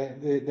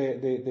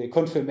the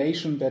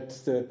confirmation that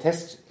the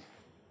test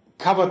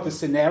covered the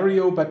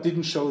scenario but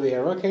didn't show the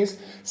error case.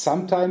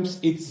 Sometimes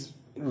it's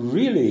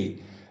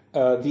really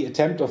the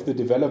attempt of the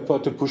developer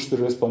to push the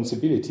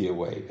responsibility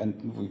away.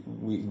 And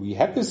we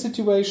had this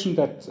situation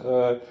that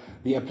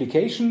the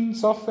application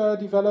software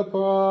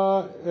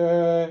developer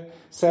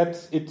said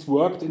it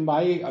worked in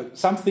my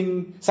some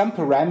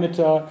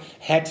parameter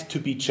had to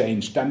be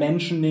changed,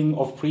 dimensioning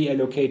of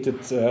pre-allocated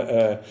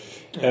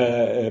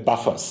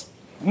buffers.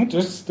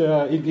 Just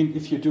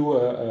if you do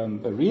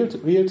a real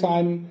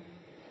time,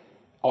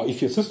 or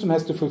if your system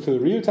has to fulfill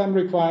real-time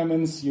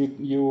requirements,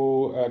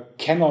 you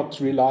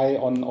cannot rely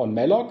on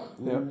malloc,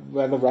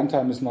 where the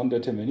runtime is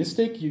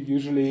non-deterministic. You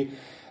usually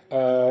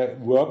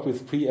work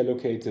with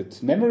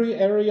pre-allocated memory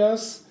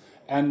areas,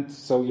 and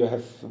so you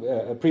have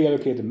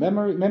pre-allocated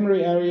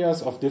memory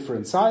areas of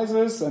different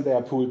sizes, and they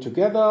are pooled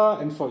together.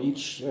 And for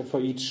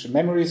each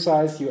memory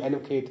size, you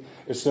allocate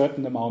a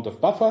certain amount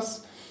of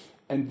buffers,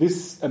 and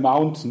this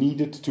amount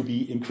needed to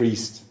be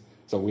increased.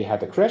 So we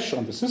had a crash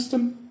on the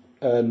system.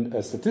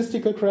 A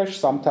statistical crash.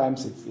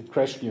 Sometimes it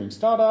crashed during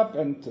startup,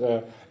 and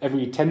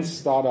every 10th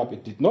startup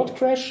it did not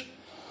crash.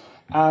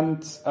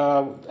 And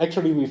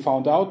actually we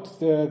found out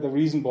the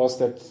reason was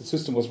that the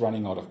system was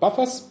running out of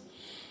buffers,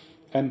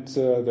 and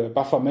the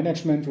buffer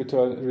management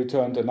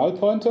returned a null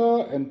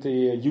pointer, and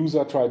the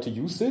user tried to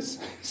use this.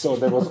 So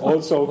there was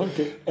also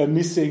a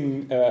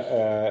missing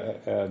error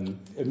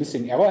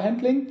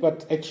handling,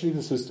 but actually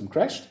the system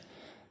crashed.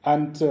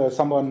 And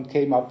someone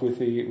came up with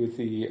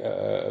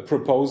the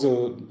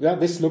proposal. Yeah,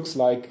 this looks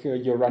like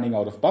you're running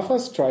out of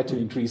buffers. Try to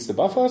increase the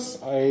buffers.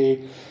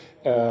 I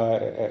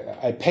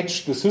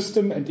patched the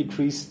system and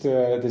increased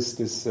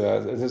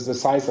the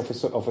size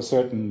of a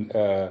certain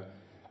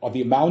or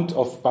the amount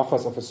of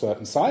buffers of a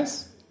certain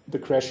size. The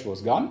crash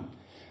was gone,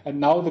 and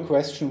now the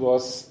question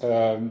was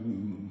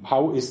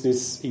how is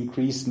this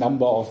increased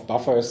number of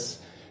buffers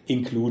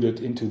included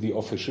into the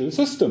official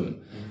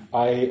system?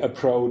 I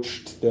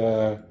approached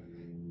the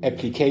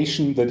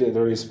application that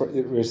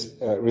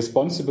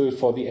responsible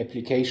for the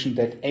application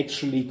that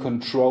actually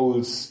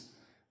controls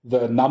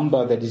the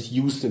number that is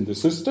used in the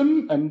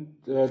system, and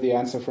the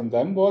answer from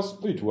them was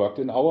it worked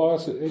in our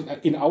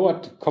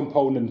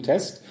component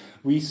test.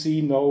 We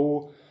see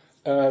no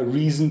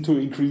reason to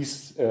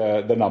increase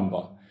the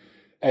number.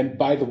 And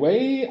by the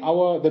way,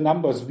 the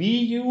numbers we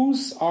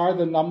use are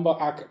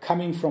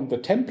coming from the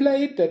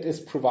template that is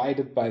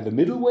provided by the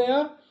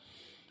middleware.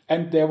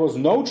 And there was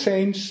no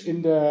change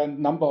in the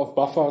number of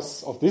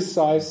buffers of this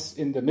size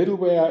in the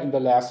middleware in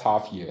the last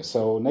half year.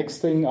 So next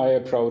thing, I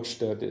approached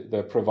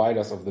the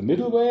providers of the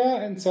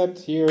middleware and said,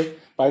 here,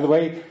 by the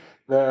way,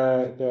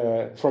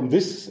 from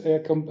this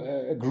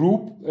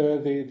group,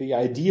 the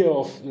idea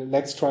of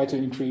let's try to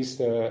increase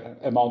the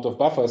amount of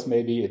buffers,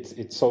 maybe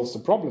it solves the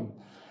problem.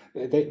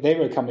 They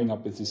were coming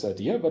up with this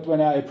idea. But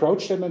when I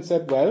approached them and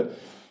said, well,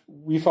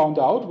 we found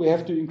out we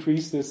have to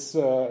increase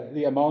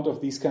the amount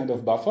of these kind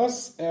of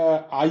buffers.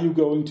 Are you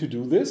going to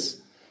do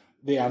this?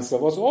 The answer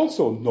was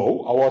also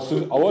no.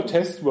 Our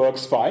test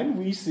works fine.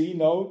 We see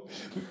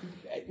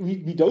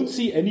we don't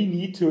see any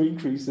need to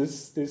increase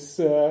this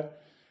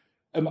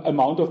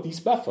amount of these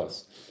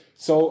buffers.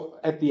 So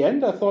at the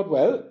end, I thought,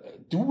 well,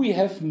 do we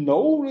have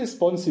no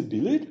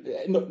responsibility?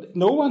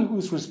 No one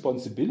whose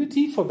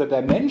responsibility for the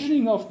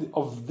dimensioning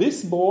of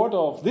this board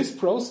or of this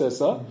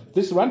processor,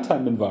 this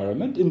runtime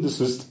environment in the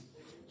system?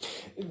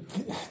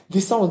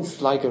 This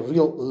sounds like a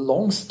real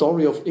long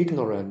story of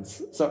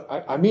ignorance. So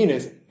I mean,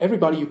 is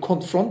everybody you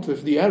confront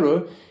with the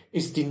error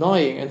is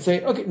denying and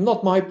saying, okay,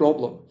 not my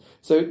problem.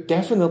 So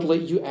definitely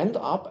you end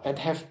up and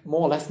have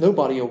more or less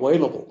nobody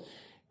available.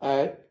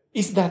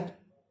 Is that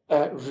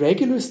a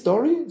regular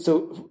story?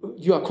 So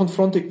you are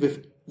confronted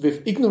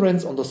with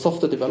ignorance on the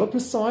software developer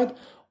side,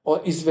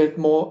 or is that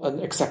more an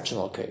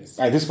exceptional case?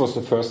 This was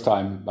the first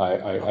time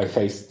I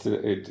faced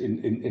it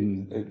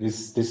in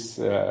this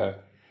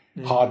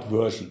hard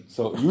version.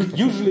 So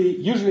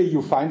usually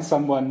you find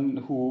someone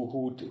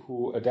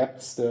who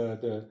adapts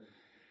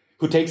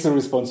who takes the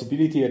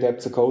responsibility,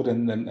 adapts the code,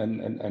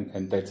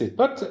 and that's it.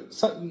 But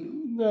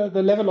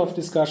the level of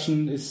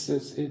discussion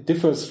it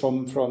differs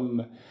from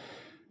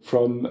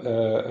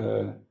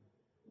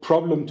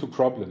problem to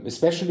problem,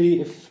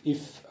 especially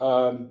if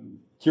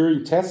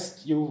during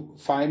test you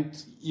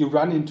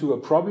run into a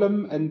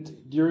problem,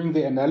 and during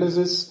the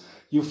analysis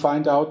you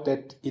find out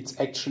that it's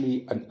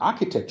actually an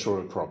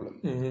architectural problem.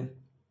 Mm-hmm.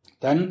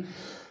 Then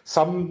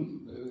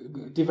some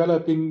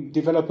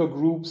developer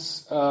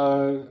groups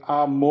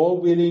are more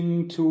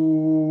willing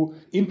to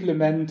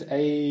implement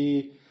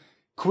a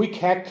quick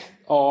hack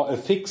or a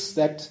fix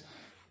that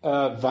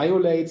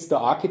violates the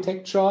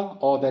architecture,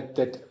 or that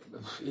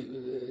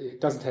it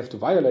doesn't have to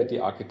violate the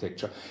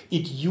architecture.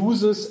 It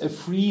uses a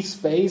free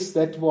space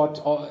that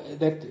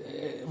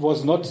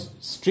was not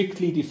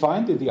strictly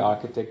defined in the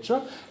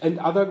architecture, and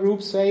other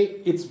groups say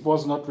it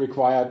was not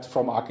required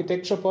from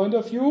architecture point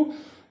of view.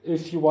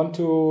 If you want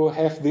to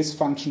have this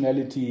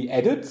functionality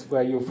added,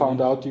 where you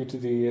found out due to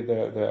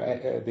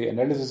the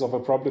analysis of a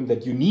problem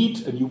that you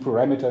need a new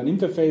parameter, an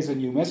interface, a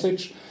new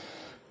message.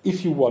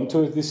 If you want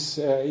to have this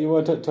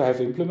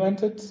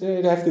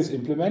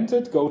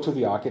implemented, go to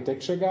the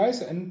architecture guys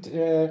and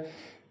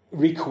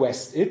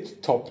request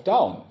it top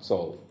down.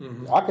 So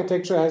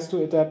architecture has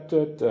to adapt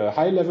it,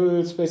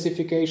 high-level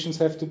specifications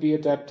have to be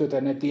adapted,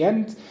 and at the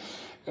end,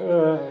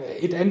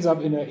 it ends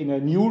up in a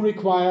new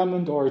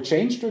requirement or a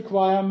changed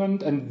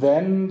requirement, and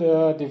then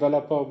the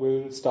developer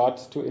will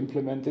start to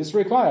implement this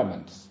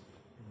requirement.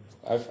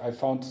 I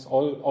found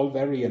all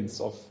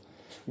variants of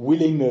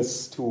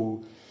willingness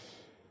to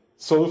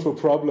solve a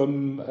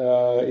problem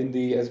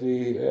as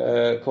we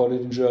call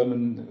it in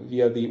German,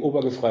 via the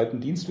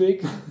obergefreiten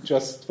Dienstweg,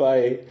 just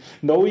by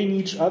knowing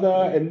each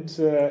other and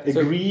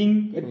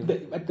agreeing.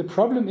 But the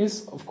problem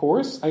is, of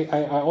course,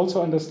 I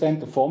also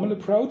understand the formal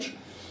approach,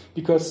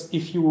 because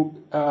if you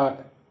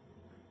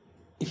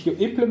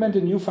implement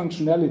a new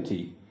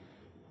functionality,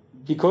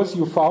 because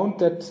you found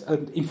that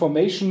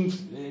information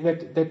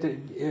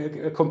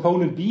that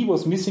component B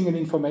was missing an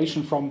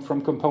information from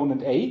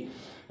component A,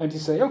 and you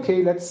say,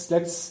 okay, let's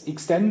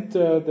extend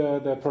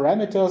the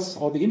parameters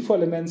or the info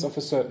elements of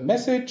a certain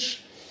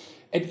message,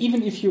 and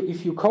even if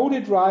you code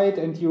it right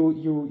and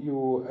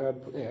you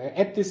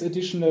add this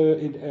additional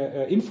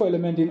info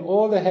element in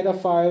all the header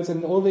files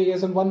and all the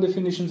ES1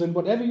 definitions and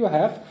whatever you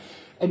have,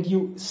 and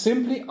you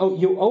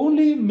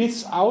only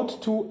miss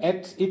out to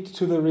add it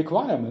to the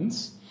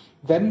requirements,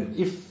 then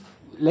if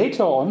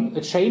later on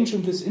a change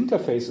in this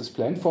interface is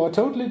planned for a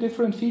totally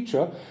different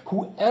feature,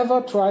 whoever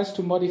tries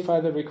to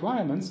modify the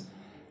requirements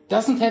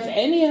doesn't have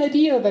any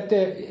idea that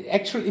the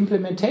actual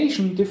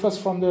implementation differs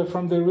from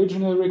the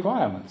original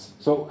requirements.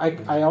 So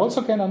I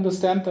also can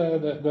understand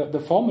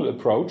the formal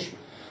approach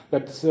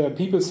that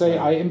people say,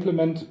 I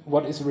implement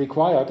what is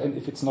required, and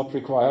if it's not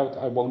required,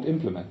 I won't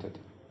implement it.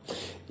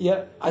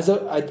 Yeah,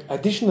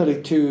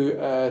 additionally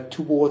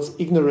towards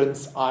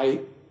ignorance, I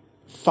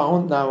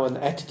found now an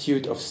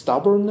attitude of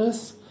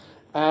stubbornness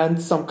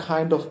and some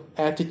kind of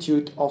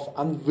attitude of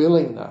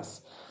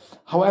unwillingness.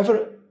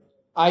 However,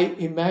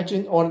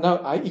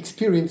 I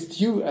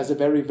experienced you as a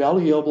very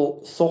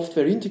valuable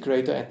software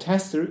integrator and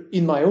tester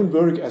in my own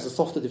work as a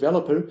software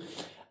developer.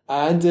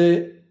 And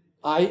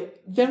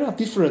there are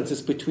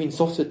differences between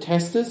software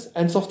testers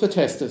and software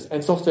testers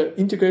and software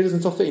integrators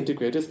and software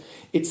integrators.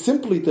 It's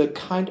simply the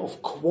kind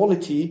of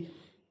quality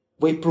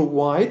we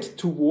provide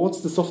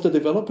towards the software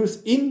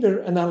developers in their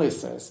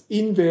analysis,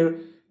 in their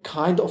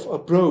kind of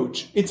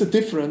approach. It's a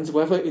difference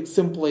whether it's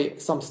simply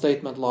some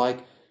statement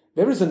like,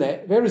 there is an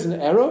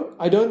error,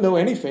 I don't know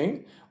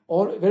anything,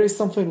 or there is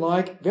something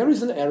like, there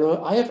is an error,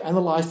 I have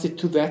analyzed it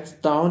to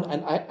that down,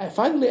 and I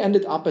finally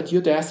ended up at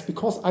your desk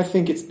because I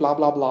think it's blah,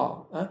 blah,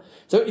 blah.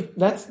 So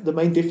that's the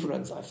main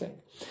difference, I think.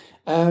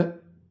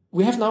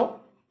 We have now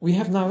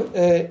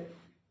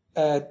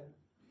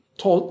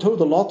told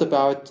a lot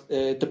about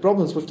the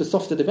problems with the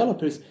software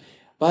developers,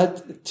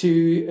 but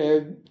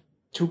to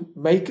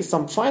make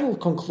some final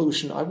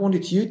conclusion, I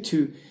wanted you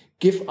to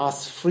give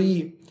us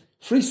three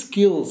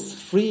skills,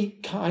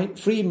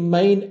 three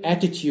main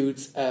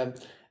attitudes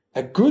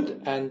a good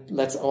and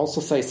let's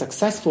also say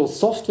successful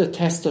software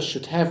tester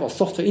should have or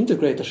software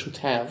integrator should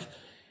have,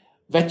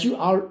 that you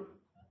are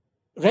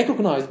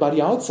recognized by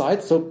the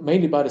outside, so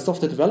mainly by the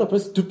software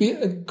developers, to be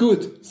a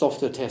good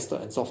software tester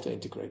and software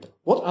integrator.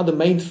 What are the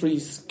main three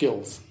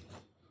skills?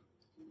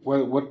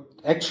 Well, what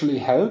actually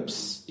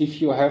helps if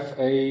you have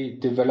a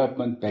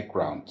development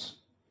background.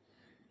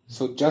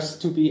 So just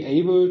to be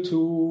able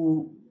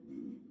to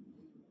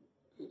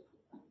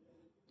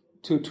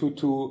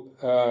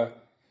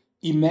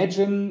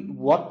imagine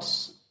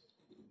what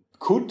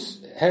could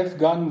have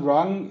gone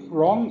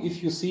wrong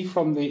if you see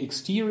from the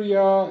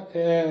exterior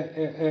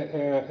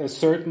a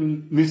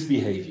certain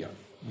misbehavior.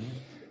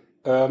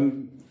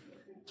 Mm-hmm.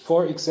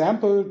 For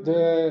example,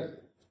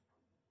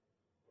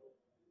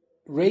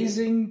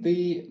 raising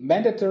the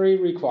mandatory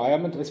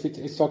requirement, as we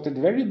talked at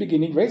the very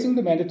beginning, raising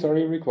the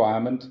mandatory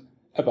requirement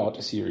about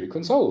a serial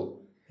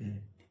console. Mm-hmm.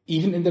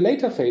 Even in the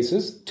later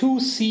phases, to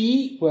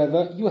see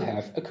whether you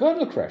have a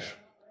kernel crash.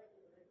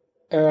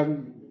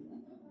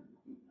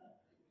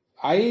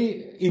 I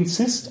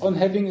insist on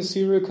having a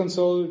serial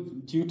console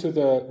due to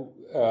the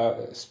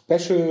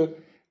special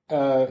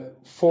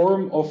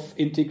form of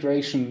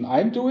integration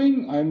I'm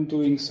doing. I'm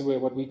doing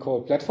what we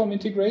call platform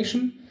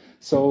integration.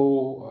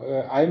 So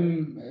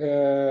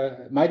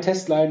my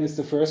test line is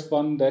the first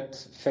one where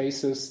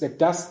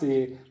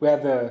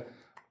the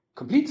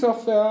complete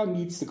software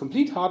meets the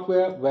complete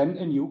hardware when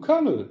a new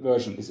kernel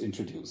version is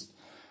introduced,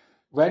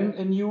 when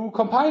a new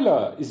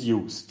compiler is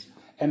used.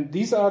 And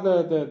these are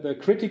the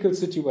critical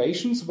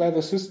situations where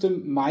the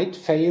system might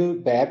fail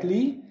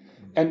badly.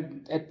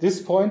 And at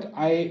this point,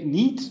 I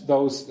need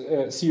those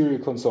serial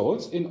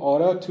consoles in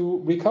order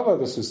to recover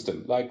the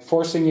system, like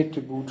forcing it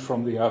to boot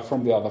from the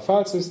other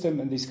file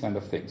system and these kind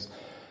of things.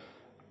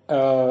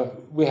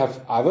 We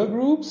have other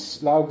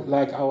groups,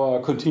 like our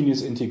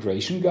continuous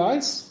integration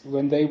guys,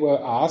 when they were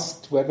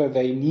asked whether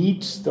they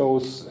need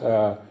those.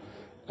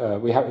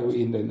 We have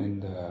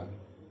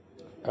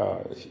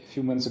a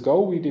few months ago,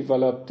 we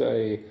developed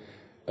a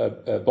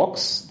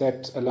box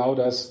that allowed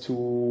us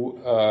to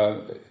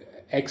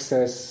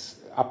access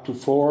up to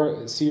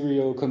 4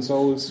 serial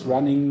consoles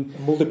running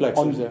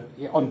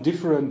on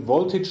different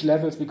voltage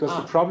levels, because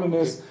the problem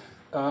is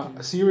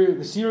the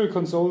serial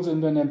consoles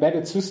in an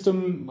embedded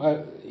system,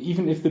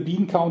 even if the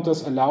bean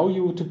counters allow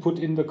you to put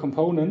in the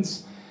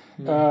components,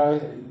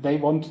 they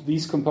want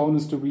these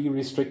components to be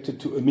restricted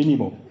to a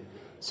minimum.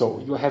 So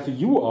you have a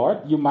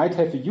UART, you might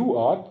have a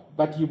UART,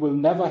 but you will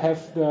never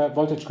have the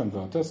voltage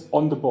converters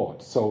on the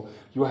board. So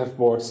you have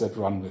boards that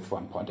run with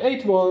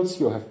 1.8 volts,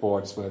 you have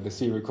boards where the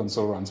serial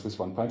console runs with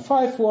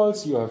 1.5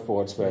 volts, you have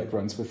boards where it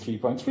runs with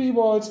 3.3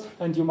 volts,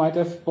 and you might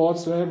have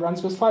boards where it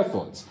runs with 5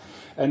 volts.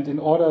 And in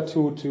order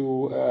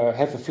to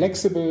have a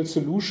flexible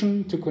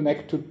solution to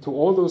connect to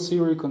all those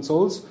serial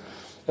consoles,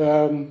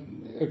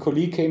 a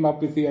colleague came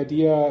up with the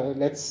idea,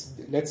 let's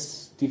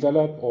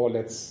develop, or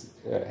let's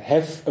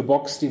have a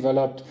box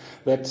developed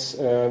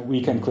that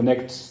we can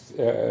connect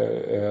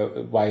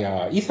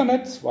via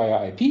Ethernet,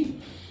 via IP,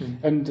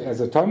 and as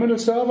a terminal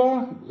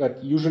server.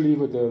 That usually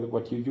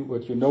what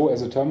you know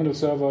as a terminal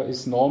server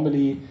is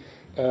normally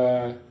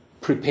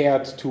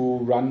prepared to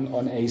run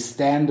on a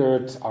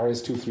standard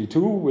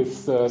RS-232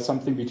 with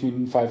something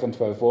between 5 and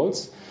 12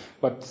 volts.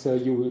 But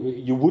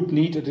you would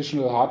need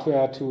additional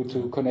hardware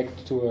to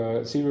connect to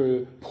a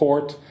serial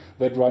port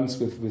that runs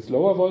with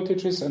lower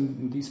voltages,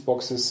 and these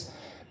boxes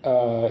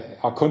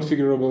are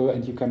configurable,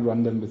 and you can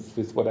run them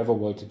with whatever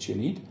voltage you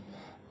need.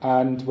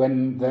 And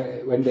when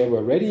they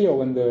were ready, or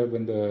when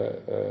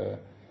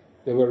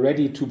they were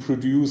ready to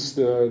produce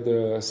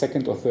the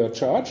second or third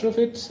charge of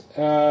it,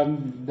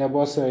 there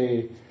was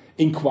a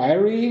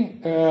inquiry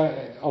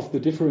of the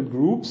different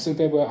groups, and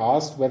they were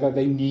asked whether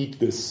they need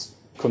this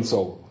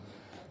console.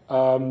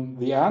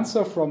 The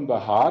answer from the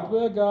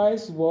hardware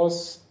guys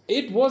was,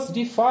 it was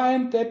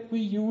defined that we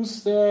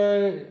use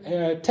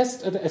a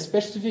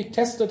specific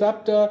test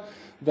adapter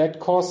that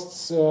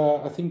costs,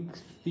 I think,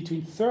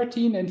 between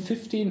 13 and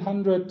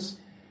 1,500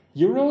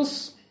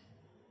 euros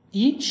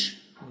each,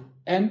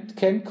 and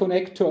can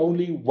connect to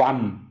only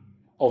one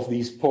of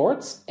these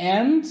ports,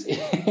 and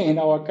in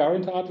our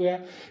current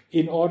hardware,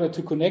 in order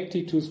to connect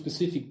it to a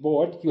specific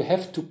board, you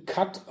have to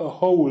cut a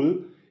hole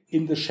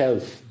in the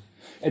shelf.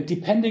 And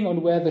depending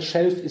on where the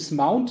shelf is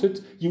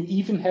mounted, you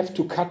even have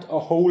to cut a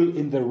hole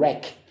in the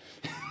rack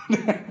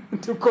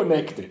to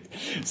connect it.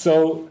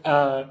 So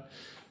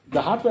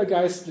the hardware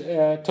guys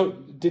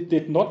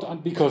did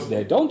not, because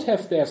they don't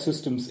have their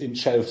systems in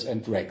shelves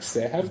and racks.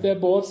 They have their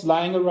boards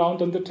lying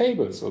around on the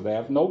table, so they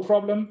have no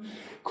problem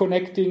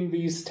connecting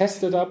these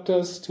test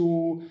adapters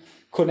to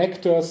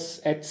connectors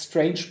at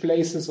strange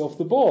places of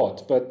the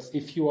board. But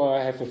if you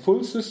have a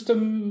full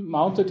system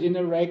mounted in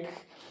a rack,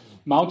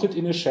 mounted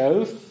in a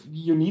shelf,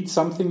 you need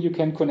something you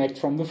can connect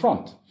from the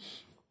front.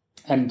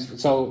 And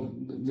so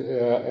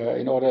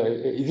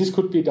this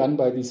could be done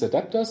by these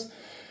adapters.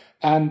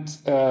 And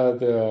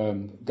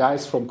the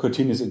guys from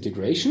continuous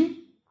integration,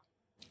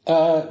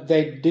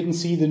 they didn't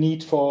see the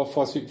need for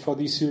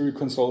these serial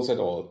consoles at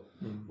all.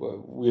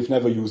 We've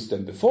never used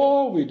them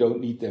before. We don't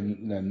need them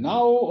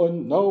now. Or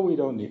no, we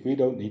don't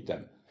need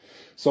them.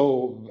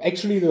 So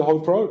actually, the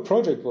whole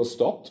project was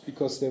stopped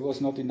because there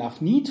was not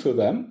enough need for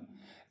them.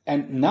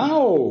 And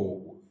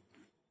now,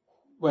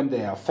 when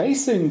they are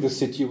facing the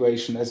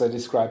situation, as I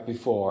described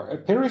before, a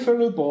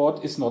peripheral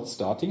board is not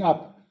starting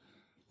up.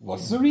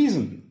 What's the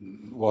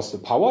reason? Was the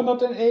power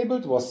not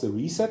enabled? Was the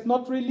reset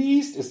not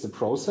released? Has the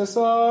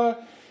processor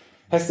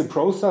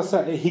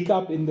a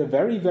hiccup in the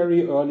very,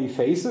 very early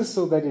phases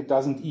so that it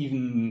doesn't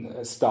even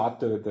start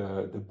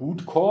the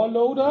boot core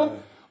loader?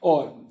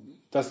 Or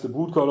does the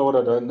boot core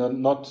loader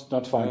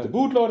not find the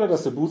bootloader?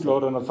 Does the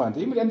bootloader not find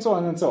the image? And so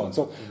on and so on.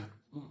 So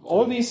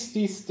all these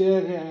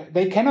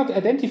they cannot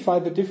identify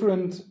the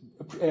different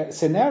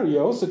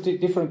scenarios, the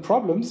different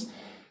problems,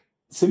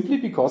 simply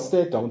because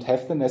they don't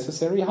have the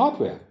necessary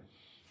hardware.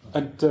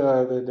 And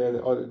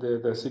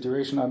the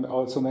situation I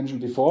also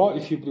mentioned before,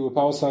 if you do a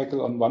power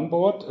cycle on one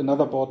board,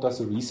 another board does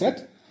a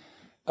reset.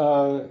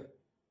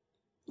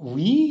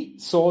 We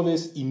saw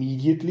this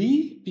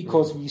immediately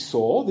because we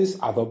saw this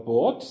other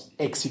board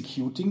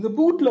executing the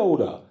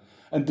bootloader.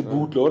 And the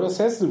bootloader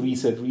says the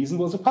reset reason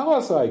was a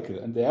power cycle.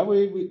 And there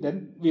we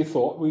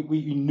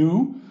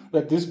knew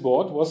that this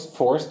board was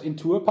forced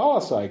into a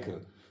power cycle.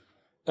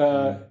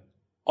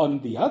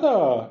 On the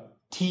other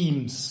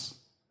teams,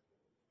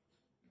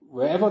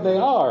 wherever they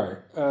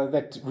are,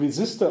 that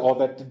resisted or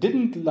that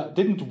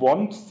didn't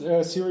want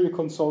serial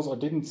consoles or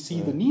didn't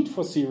see the need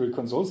for serial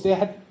consoles, they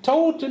had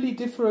totally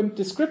different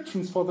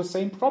descriptions for the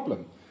same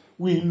problem.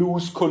 We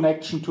lose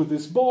connection to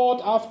this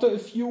board after a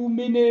few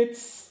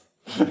minutes.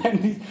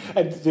 And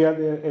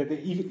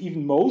the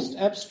even most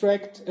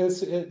abstract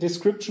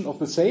description of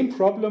the same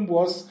problem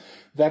was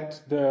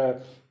that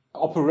the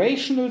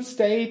operational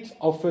state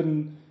of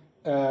an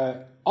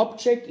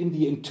object in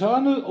the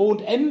internal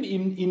O&M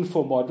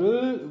info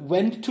model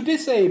went to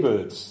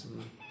disabled.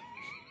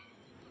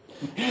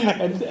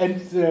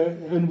 And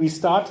when we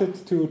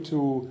started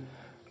to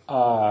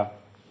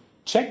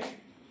check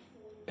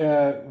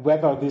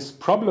whether this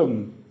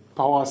problem,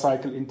 power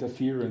cycle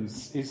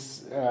interference,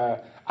 is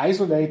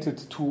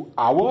isolated to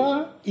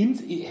our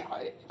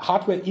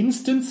hardware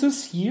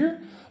instances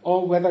here,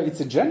 or whether it's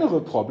a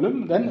general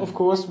problem, then of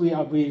course we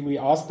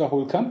asked the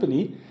whole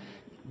company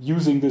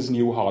using this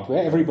new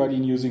hardware, everybody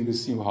using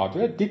this new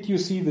hardware, did you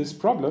see this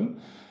problem?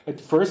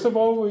 And first of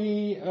all,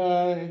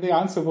 the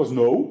answer was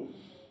no.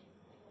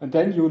 And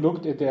then you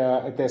looked at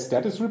their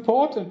status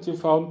report and you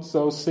found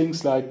those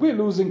things like, we're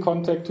losing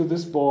contact to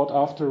this board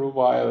after a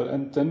while.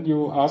 And then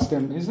you asked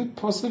them, is it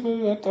possible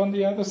that on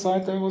the other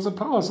side there was a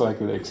power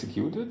cycle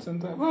executed?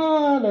 And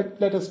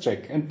let us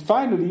check. And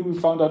finally, we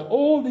found out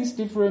all these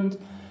different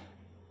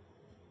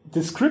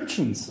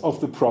descriptions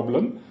of the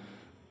problem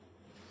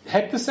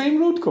had the same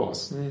root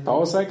cause,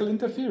 power cycle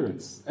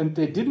interference. And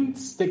they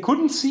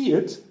couldn't see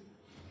it.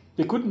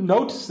 They couldn't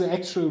notice the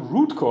actual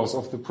root cause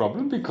of the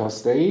problem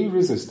because they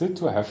resisted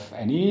to have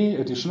any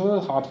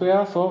additional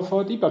hardware for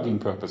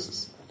debugging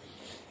purposes.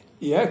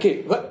 Yeah,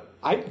 okay. But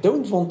I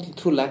don't want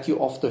to let you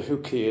off the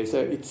hook here. So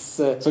it's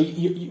so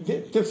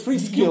the three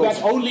skills. You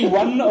got only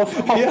one of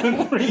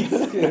the three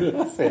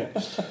skills.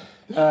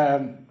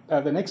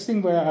 The next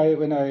thing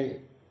when I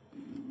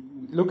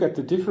look at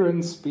the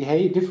different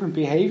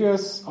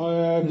behaviors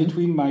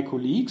between my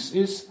colleagues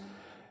is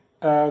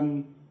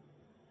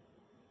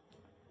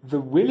the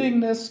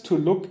willingness to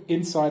look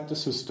inside the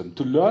system,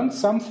 to learn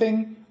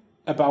something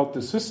about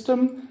the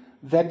system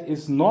that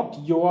is not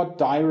your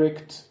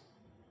direct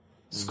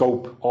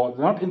scope or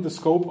not in the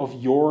scope of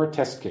your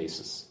test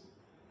cases.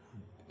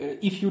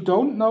 If you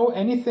don't know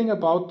anything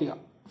about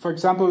for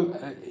example,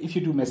 if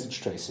you do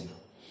message tracing,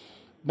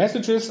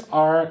 messages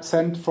are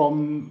sent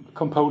from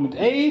component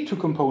A to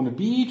component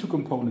B to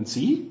component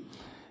C.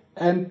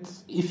 And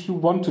if you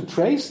want to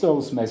trace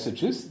those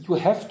messages, you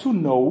have to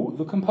know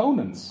the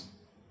components.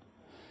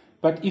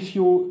 But if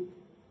you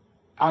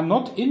are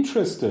not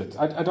interested,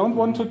 I don't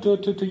want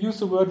to use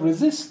the word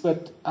resist,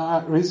 but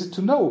resist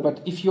to know.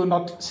 But if you're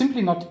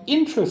simply not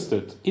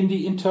interested in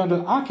the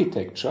internal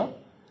architecture,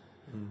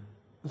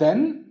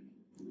 then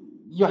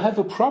you have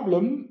a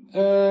problem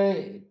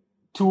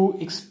to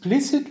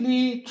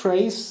explicitly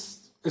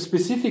trace a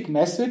specific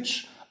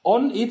message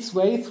on its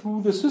way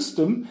through the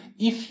system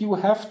if you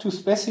have to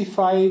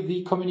specify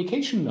the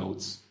communication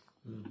nodes.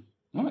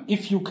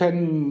 If you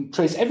can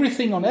trace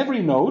everything on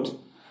every node,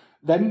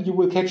 then you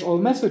will catch all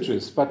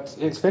messages. But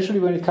especially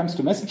when it comes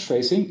to message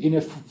tracing, in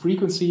a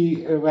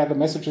frequency where the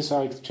messages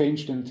are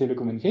exchanged in a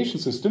telecommunication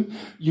system,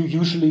 you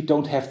usually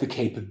don't have the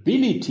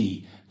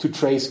capability to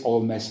trace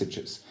all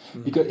messages.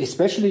 Because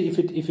especially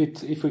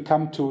if we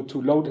come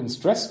to load and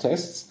stress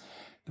tests,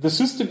 the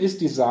system is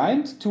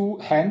designed to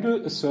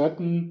handle a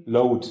certain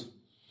load.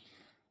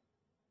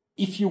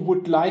 If you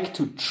would like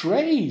to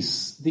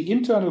trace the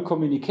internal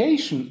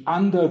communication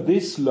under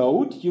this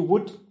load, you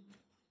would,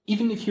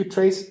 even if you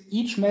trace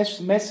each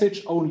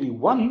message only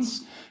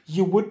once,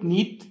 you would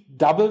need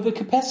double the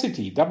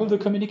capacity, double the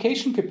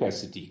communication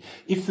capacity.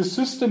 If the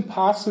system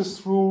passes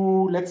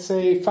through, let's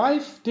say,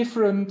 5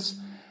 different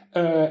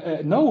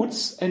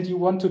nodes, and you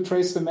want to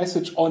trace the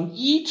message on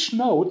each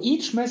node,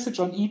 each message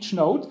on each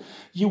node,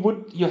 you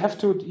would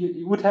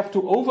have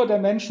to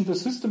over-dimension the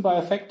system by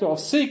a factor of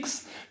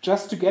 6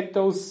 just to get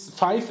those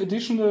 5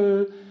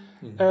 additional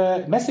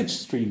message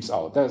streams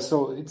out.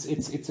 So it's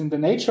in the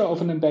nature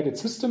of an embedded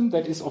system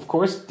that is, of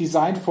course,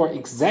 designed for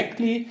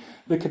exactly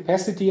the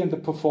capacity and the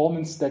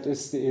performance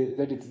that's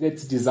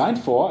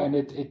designed for, and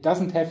it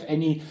doesn't have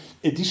any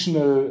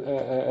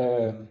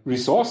additional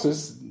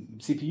resources,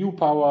 CPU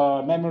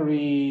power,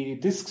 memory,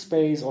 disk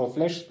space, or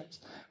flash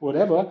space,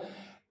 whatever.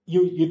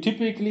 You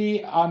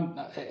typically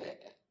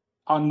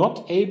are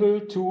not able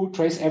to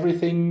trace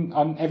everything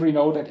on every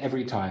node at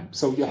every time.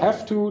 So you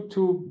have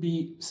to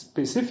be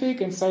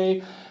specific and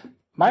say,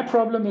 my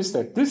problem is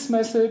that this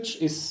message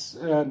is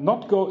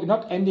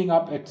not ending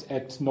up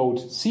at node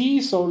C,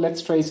 so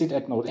let's trace it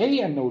at node A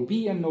and node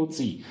B and node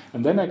C,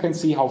 and then I can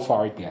see how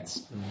far it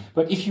gets.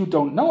 But if you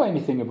don't know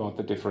anything about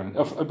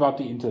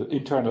the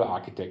internal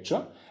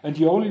architecture, and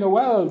you only know,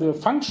 well, the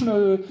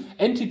functional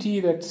entity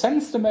that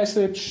sends the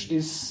message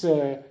is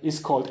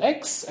called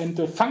X, and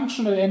the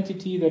functional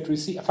entity that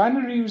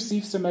finally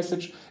receives the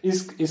message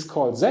is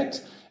called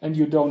Z, and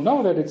you don't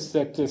know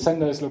that the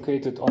sender is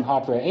located on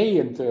hardware A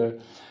and the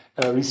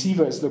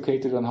receiver is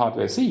located on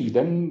hardware C,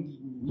 then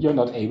you're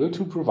not able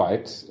to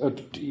provide,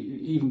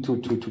 even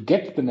to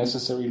get the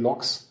necessary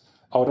logs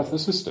out of the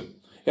system.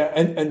 Yeah,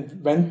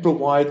 and then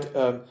provide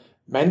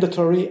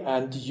mandatory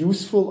and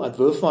useful and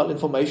worthwhile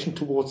information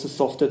towards the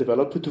software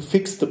developer to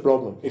fix the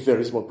problem, if there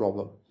is one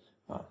problem.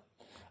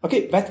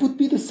 Okay, that would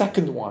be the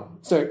second one.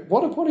 So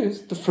what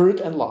is the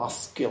third and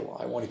last skill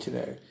I wanted to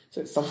know?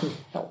 So it's something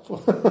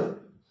helpful.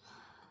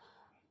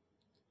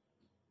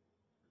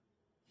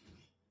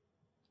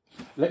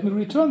 Let me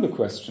return the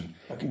question.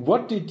 Okay.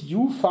 What did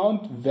you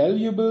found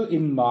valuable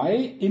in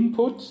my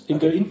input,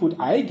 the input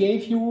I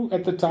gave you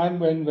at the time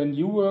when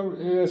you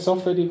were a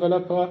software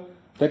developer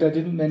that I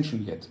didn't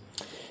mention yet?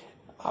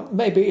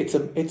 Maybe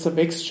it's a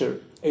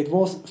mixture. It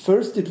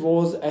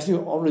was, as you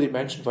already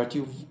mentioned, that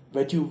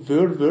you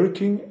were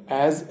working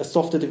as a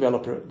software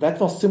developer. That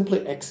was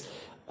simply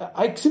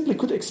I simply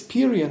could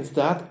experience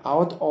that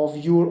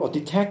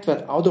detect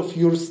that out of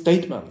your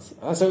statements.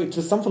 So it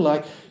was something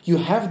like you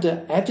have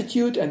the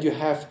attitude and you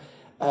have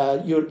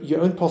your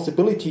own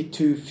possibility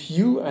to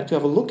view and to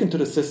have a look into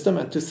the system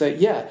and to say,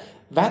 yeah,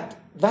 that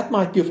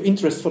might be of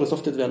interest for the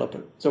software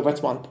developer. So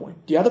that's one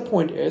point. The other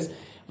point is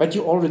that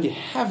you already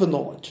have a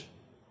knowledge.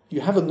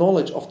 You have a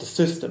knowledge of the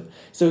system.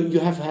 So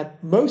you have had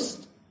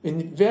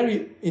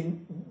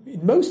in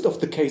most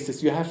of the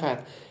cases, you have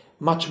had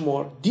much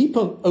more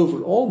deeper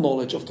overall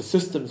knowledge of the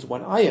systems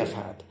than I have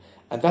had.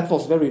 And that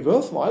was very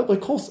worthwhile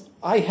because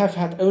I have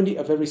had only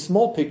a very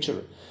small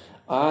picture.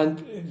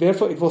 And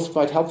therefore it was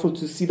quite helpful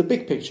to see the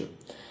big picture.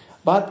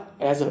 But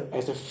as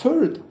a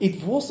third,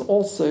 it was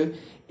also,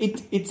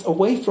 it's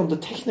away from the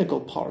technical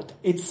part.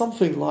 It's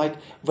something like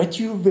that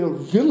you were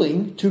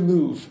willing to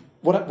move.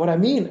 What I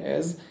mean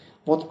is,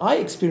 what I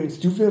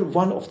experienced, you were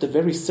one of the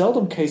very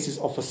seldom cases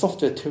of a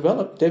software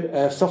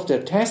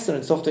tester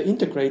and software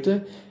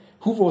integrator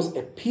who was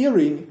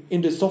appearing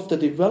in the software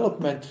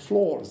development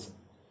floors.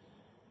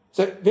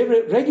 So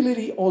very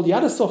regularly, all the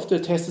other software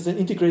testers and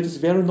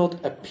integrators were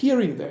not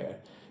appearing there.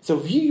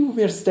 So you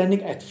were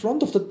standing at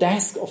front of the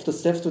desk of the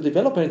software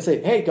developer and say,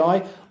 hey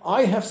guy,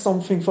 I have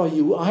something for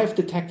you. I have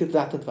detected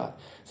that and that.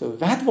 So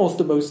that was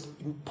the most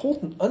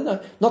important,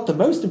 not the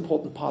most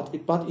important part,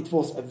 but it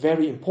was a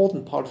very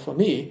important part for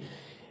me,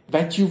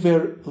 that you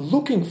were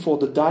looking for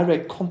the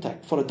direct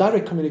contact, for the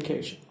direct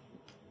communication.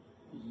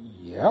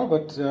 Yeah,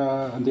 but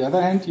on the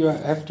other hand, you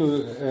have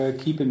to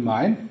keep in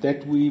mind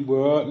that we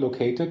were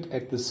located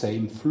at the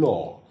same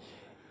floor.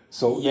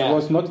 So there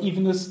was not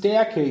even a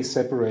staircase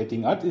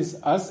separating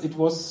us. It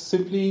was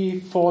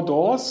simply 4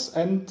 doors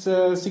and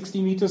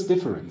 60 meters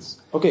difference.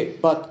 Okay,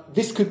 but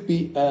this could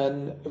be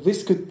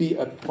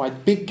a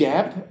quite big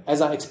gap, as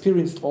I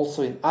experienced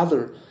also in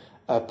other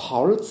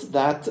parts,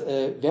 that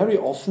very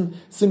often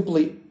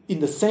simply in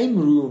the same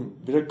room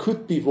there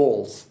could be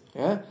walls.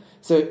 Yeah.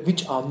 So,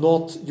 which are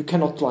not, you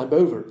cannot climb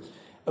over.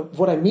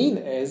 What I mean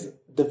is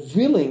the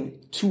willing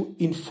to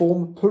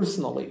inform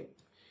personally.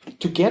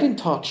 to get in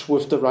touch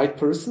with the right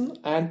person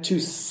and to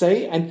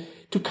say and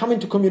to come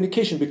into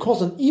communication,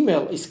 because an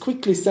email is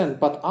quickly sent,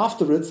 but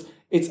afterwards,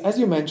 it's, as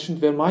you mentioned,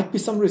 there might be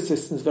some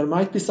resistance, there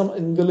might be some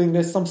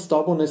unwillingness, some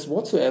stubbornness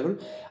whatsoever,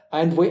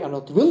 and we are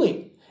not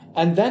willing.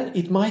 And then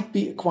it might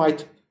be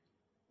quite,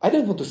 I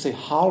don't want to say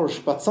harsh,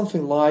 but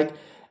something like,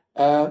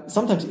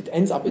 sometimes it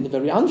ends up in a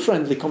very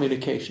unfriendly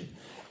communication.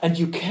 And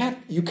you can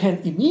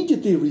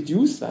immediately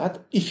reduce that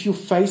if you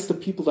face the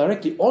people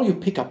directly, or you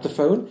pick up the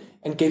phone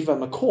and give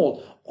them a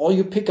call, or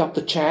you pick up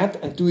the chat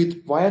and do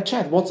it via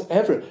chat,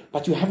 whatever.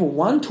 But you have a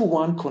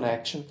one-to-one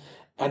connection,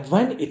 and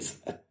when it's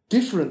a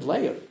different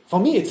layer, for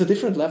me, it's a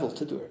different level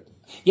to do it.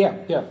 Yeah.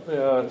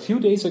 A few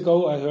days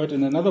ago, I heard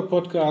in another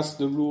podcast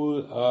the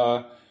rule: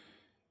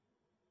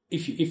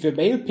 if a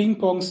mail ping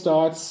pong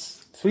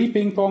starts, 3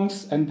 ping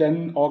pongs, and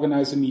then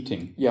organize a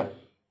meeting. Yeah.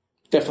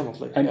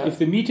 Definitely. And if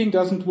the meeting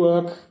doesn't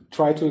work,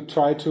 try to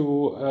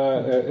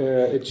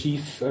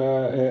achieve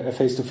a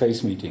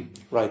face-to-face meeting.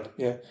 Right.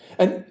 Yeah.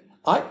 And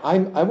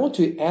I want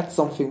to add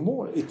something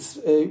more. It's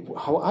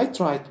how I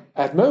try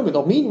at moment,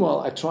 or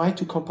meanwhile, I try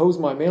to compose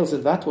my mails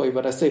in that way,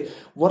 but I say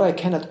what I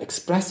cannot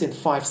express in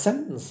 5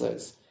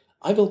 sentences,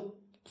 I will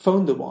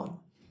phone the one.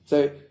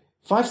 So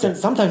 5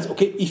 sentences, sometimes,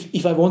 okay,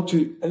 if I want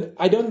to,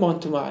 I don't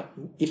want to,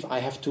 if I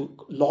have to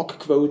lock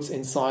quotes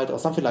inside or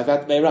something like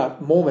that, there are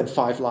more than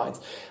 5 lines.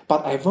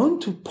 But I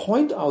want to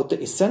point out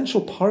the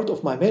essential part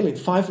of my mail in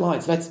 5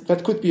 lines.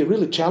 That could be a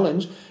really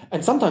challenge.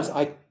 And sometimes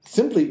I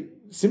simply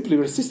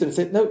resist and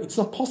say, no, it's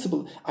not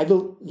possible. It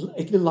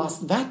will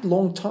last that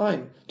long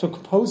time to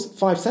compose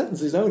 5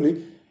 sentences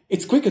only.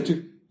 It's quicker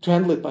to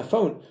handle it by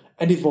phone.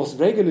 And it was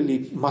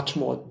regularly much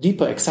more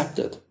deeper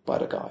accepted by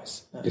the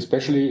guys.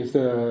 Especially if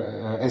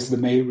as the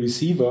mail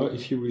receiver,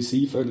 if you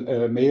receive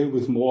a mail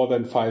with more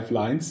than 5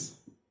 lines,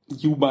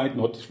 you might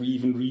not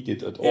even read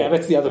it at all. Yeah,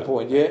 that's the other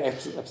point. Yeah,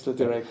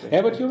 absolutely right.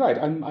 Yeah, but you're right.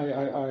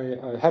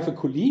 I have a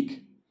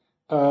colleague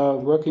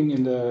working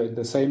in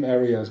the same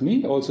area as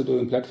me, also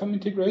doing platform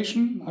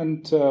integration.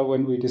 And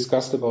when we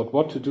discussed about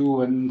what to do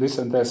when this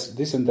and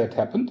that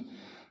happened,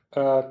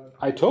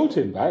 I told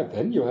him,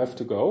 then you have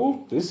to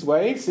go this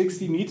way,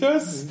 60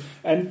 meters,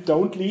 and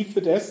don't leave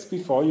the desk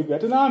before you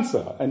get an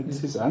answer. And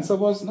his answer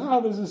was,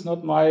 no, this is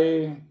not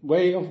my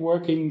way of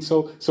working.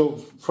 So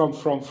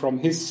from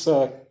his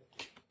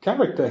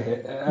character,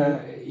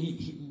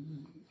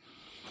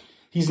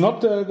 he's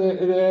not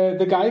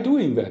the guy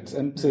doing that,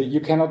 and you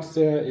cannot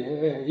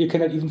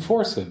even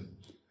force him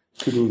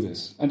to do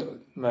this. And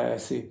I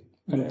see.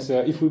 And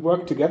if we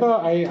work together,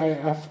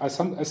 I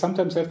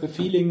sometimes have the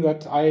feeling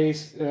that I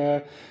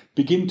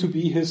begin to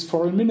be his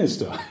foreign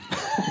minister.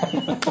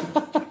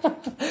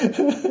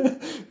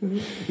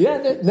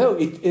 Yeah, no.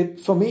 It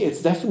for me,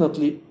 it's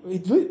definitely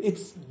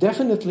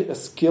a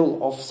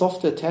skill of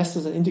software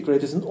testers and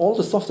integrators, and all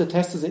the software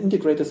testers and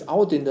integrators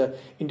out in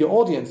the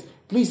audience.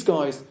 Please,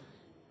 guys,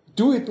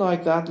 do it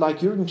like that, like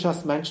Jürgen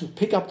just mentioned.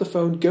 Pick up the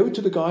phone, go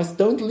to the guys.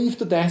 Don't leave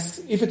the desks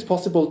if it's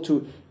possible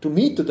to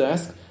meet the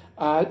desk.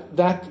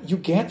 That you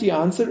get the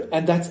answer,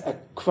 and that's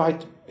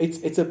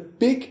it's a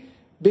big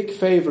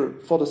favor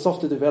for the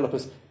software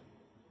developers.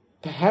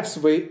 Perhaps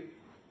we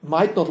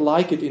might not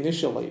like it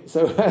initially,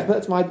 so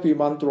that might be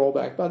one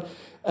drawback. But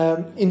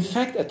in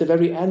fact, at the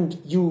very end,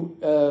 you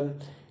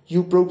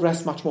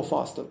progress much more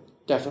faster,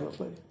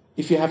 definitely,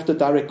 if you have the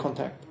direct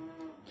contact.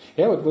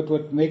 Yeah, but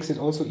what makes it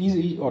also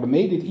easy, or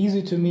made it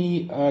easy to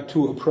me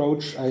to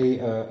approach a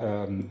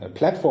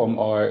platform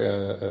or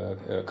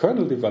a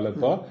kernel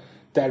developer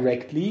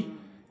directly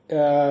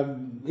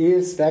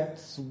is that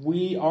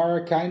we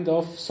are kind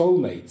of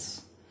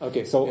soulmates.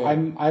 Okay. So yeah.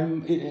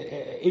 I'm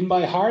in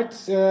my heart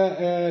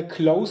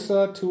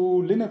closer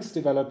to Linux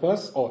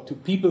developers, or to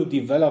people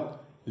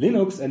develop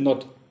Linux and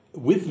not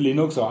with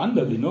Linux or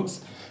under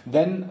Linux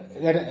than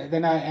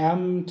I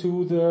am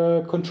to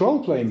the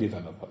control plane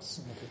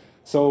developers. Okay.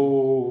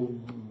 So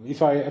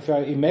if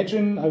I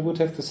imagine I would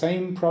have the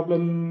same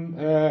problem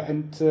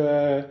and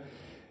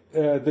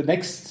the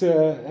next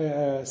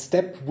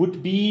step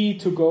would be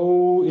to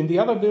go in the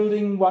other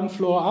building 1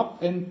 floor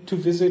up and to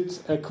visit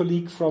a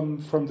colleague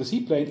from the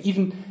seaplane.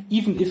 Even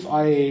if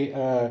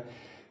I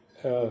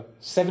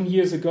 7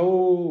 years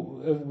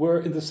ago were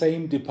in the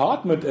same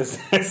department as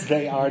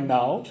they are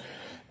now,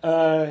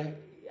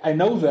 I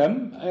know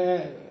them.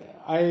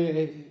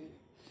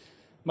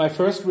 My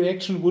first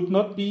reaction would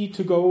not be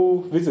to go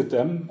visit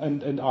them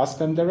and ask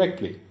them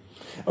directly.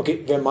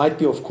 Okay, there might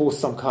be, of course,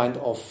 some kind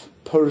of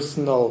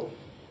personal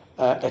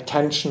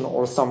attention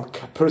or some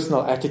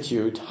personal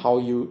attitude how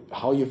you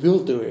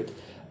will do it,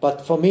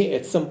 but for me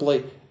it's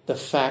simply the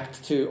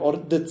fact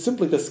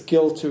simply the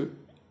skill to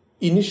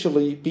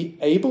initially be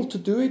able to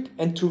do it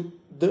and to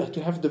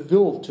have the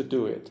will to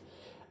do it.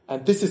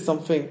 And this is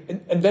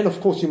something, and then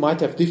of course you might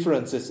have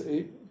differences,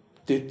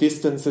 the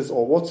distances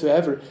or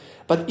whatsoever,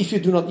 but if you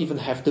do not even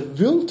have the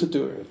will to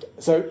do it,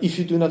 so if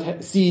you do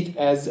not see it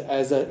as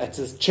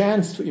a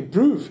chance to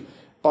improve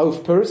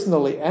both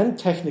personally and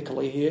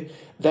technically here,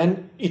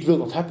 then it will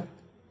not happen.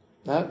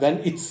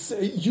 Then it's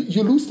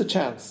you lose the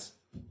chance.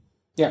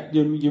 Yeah,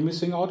 you're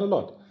missing out a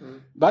lot.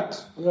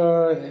 But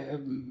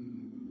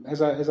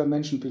as I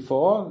mentioned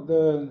before,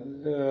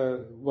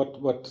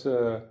 what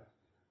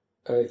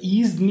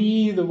eased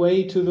me the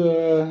way to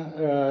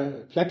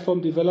the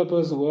platform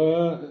developers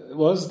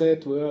was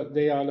that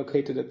they are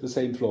located at the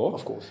same floor.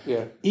 Of course,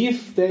 yeah.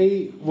 If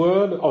they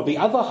were, or the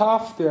other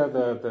half,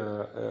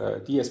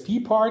 the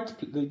DSP part,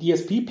 the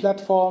DSP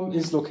platform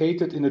is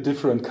located in a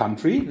different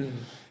country. Mm.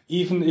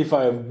 Even if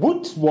I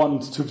would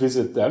want to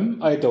visit them,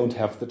 I don't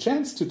have the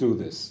chance to do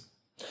this.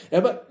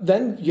 Yeah, but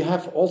then you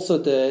have also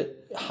the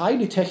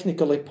highly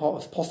technically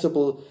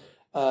possible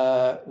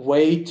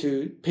way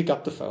to pick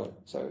up the phone.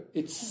 So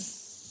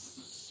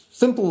it's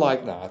simple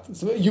like that.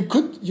 So you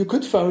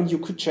could phone, you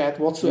could chat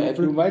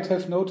whatsoever. You might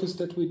have noticed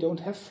that we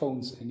don't have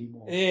phones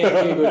anymore.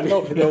 Yeah,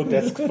 no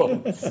desk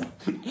phones.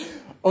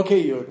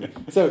 Okay, Jürgen.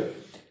 So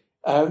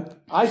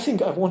I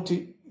think I want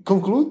to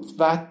conclude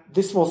that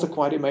this was a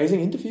quite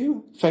amazing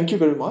interview. Thank you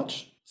very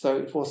much. So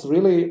it was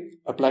really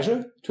a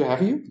pleasure to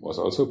have you. It was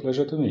also a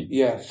pleasure to me.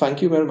 Yeah, thank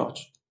you very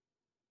much.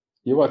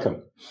 You're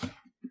welcome.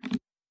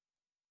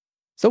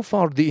 So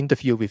far, the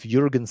interview with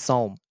Jürgen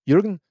Salm.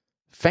 Jürgen,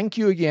 thank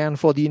you again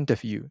for the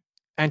interview.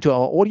 And to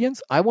our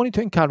audience, I wanted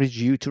to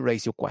encourage you to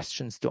raise your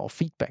questions to our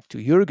feedback to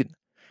Jürgen.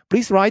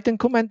 Please write and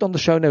comment on the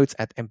show notes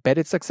at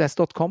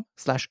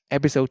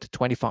embeddedsuccess.com/episode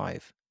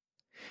 25.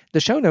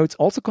 The show notes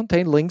also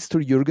contain links to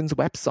Jürgen's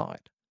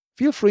website.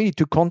 Feel free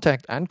to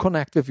contact and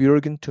connect with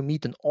Jürgen to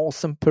meet an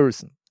awesome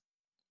person.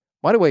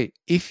 By the way,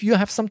 if you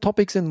have some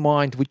topics in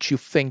mind which you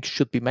think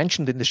should be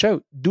mentioned in the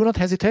show, do not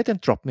hesitate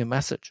and drop me a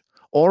message.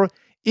 Or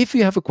if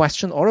you have a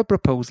question or a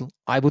proposal,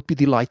 I would be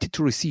delighted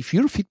to receive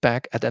your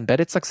feedback at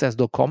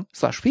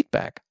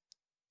embeddedsuccess.com/feedback.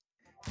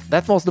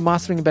 That was the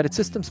Mastering Embedded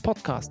Systems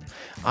podcast.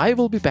 I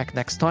will be back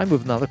next time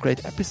with another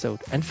great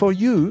episode. And for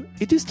you,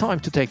 it is time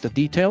to take the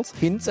details,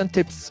 hints and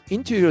tips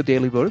into your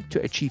daily work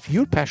to achieve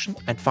your passion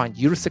and find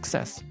your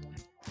success.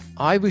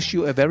 I wish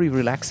you a very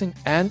relaxing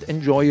and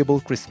enjoyable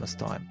Christmas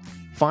time.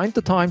 Find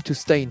the time to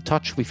stay in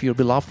touch with your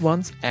beloved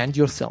ones and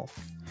yourself.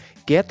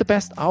 Get the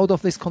best out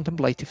of this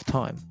contemplative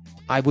time.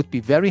 I would be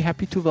very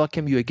happy to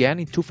welcome you again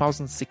in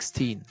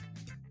 2016.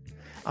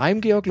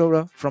 I'm Georg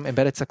Lohrer from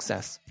Embedded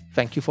Success.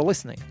 Thank you for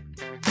listening.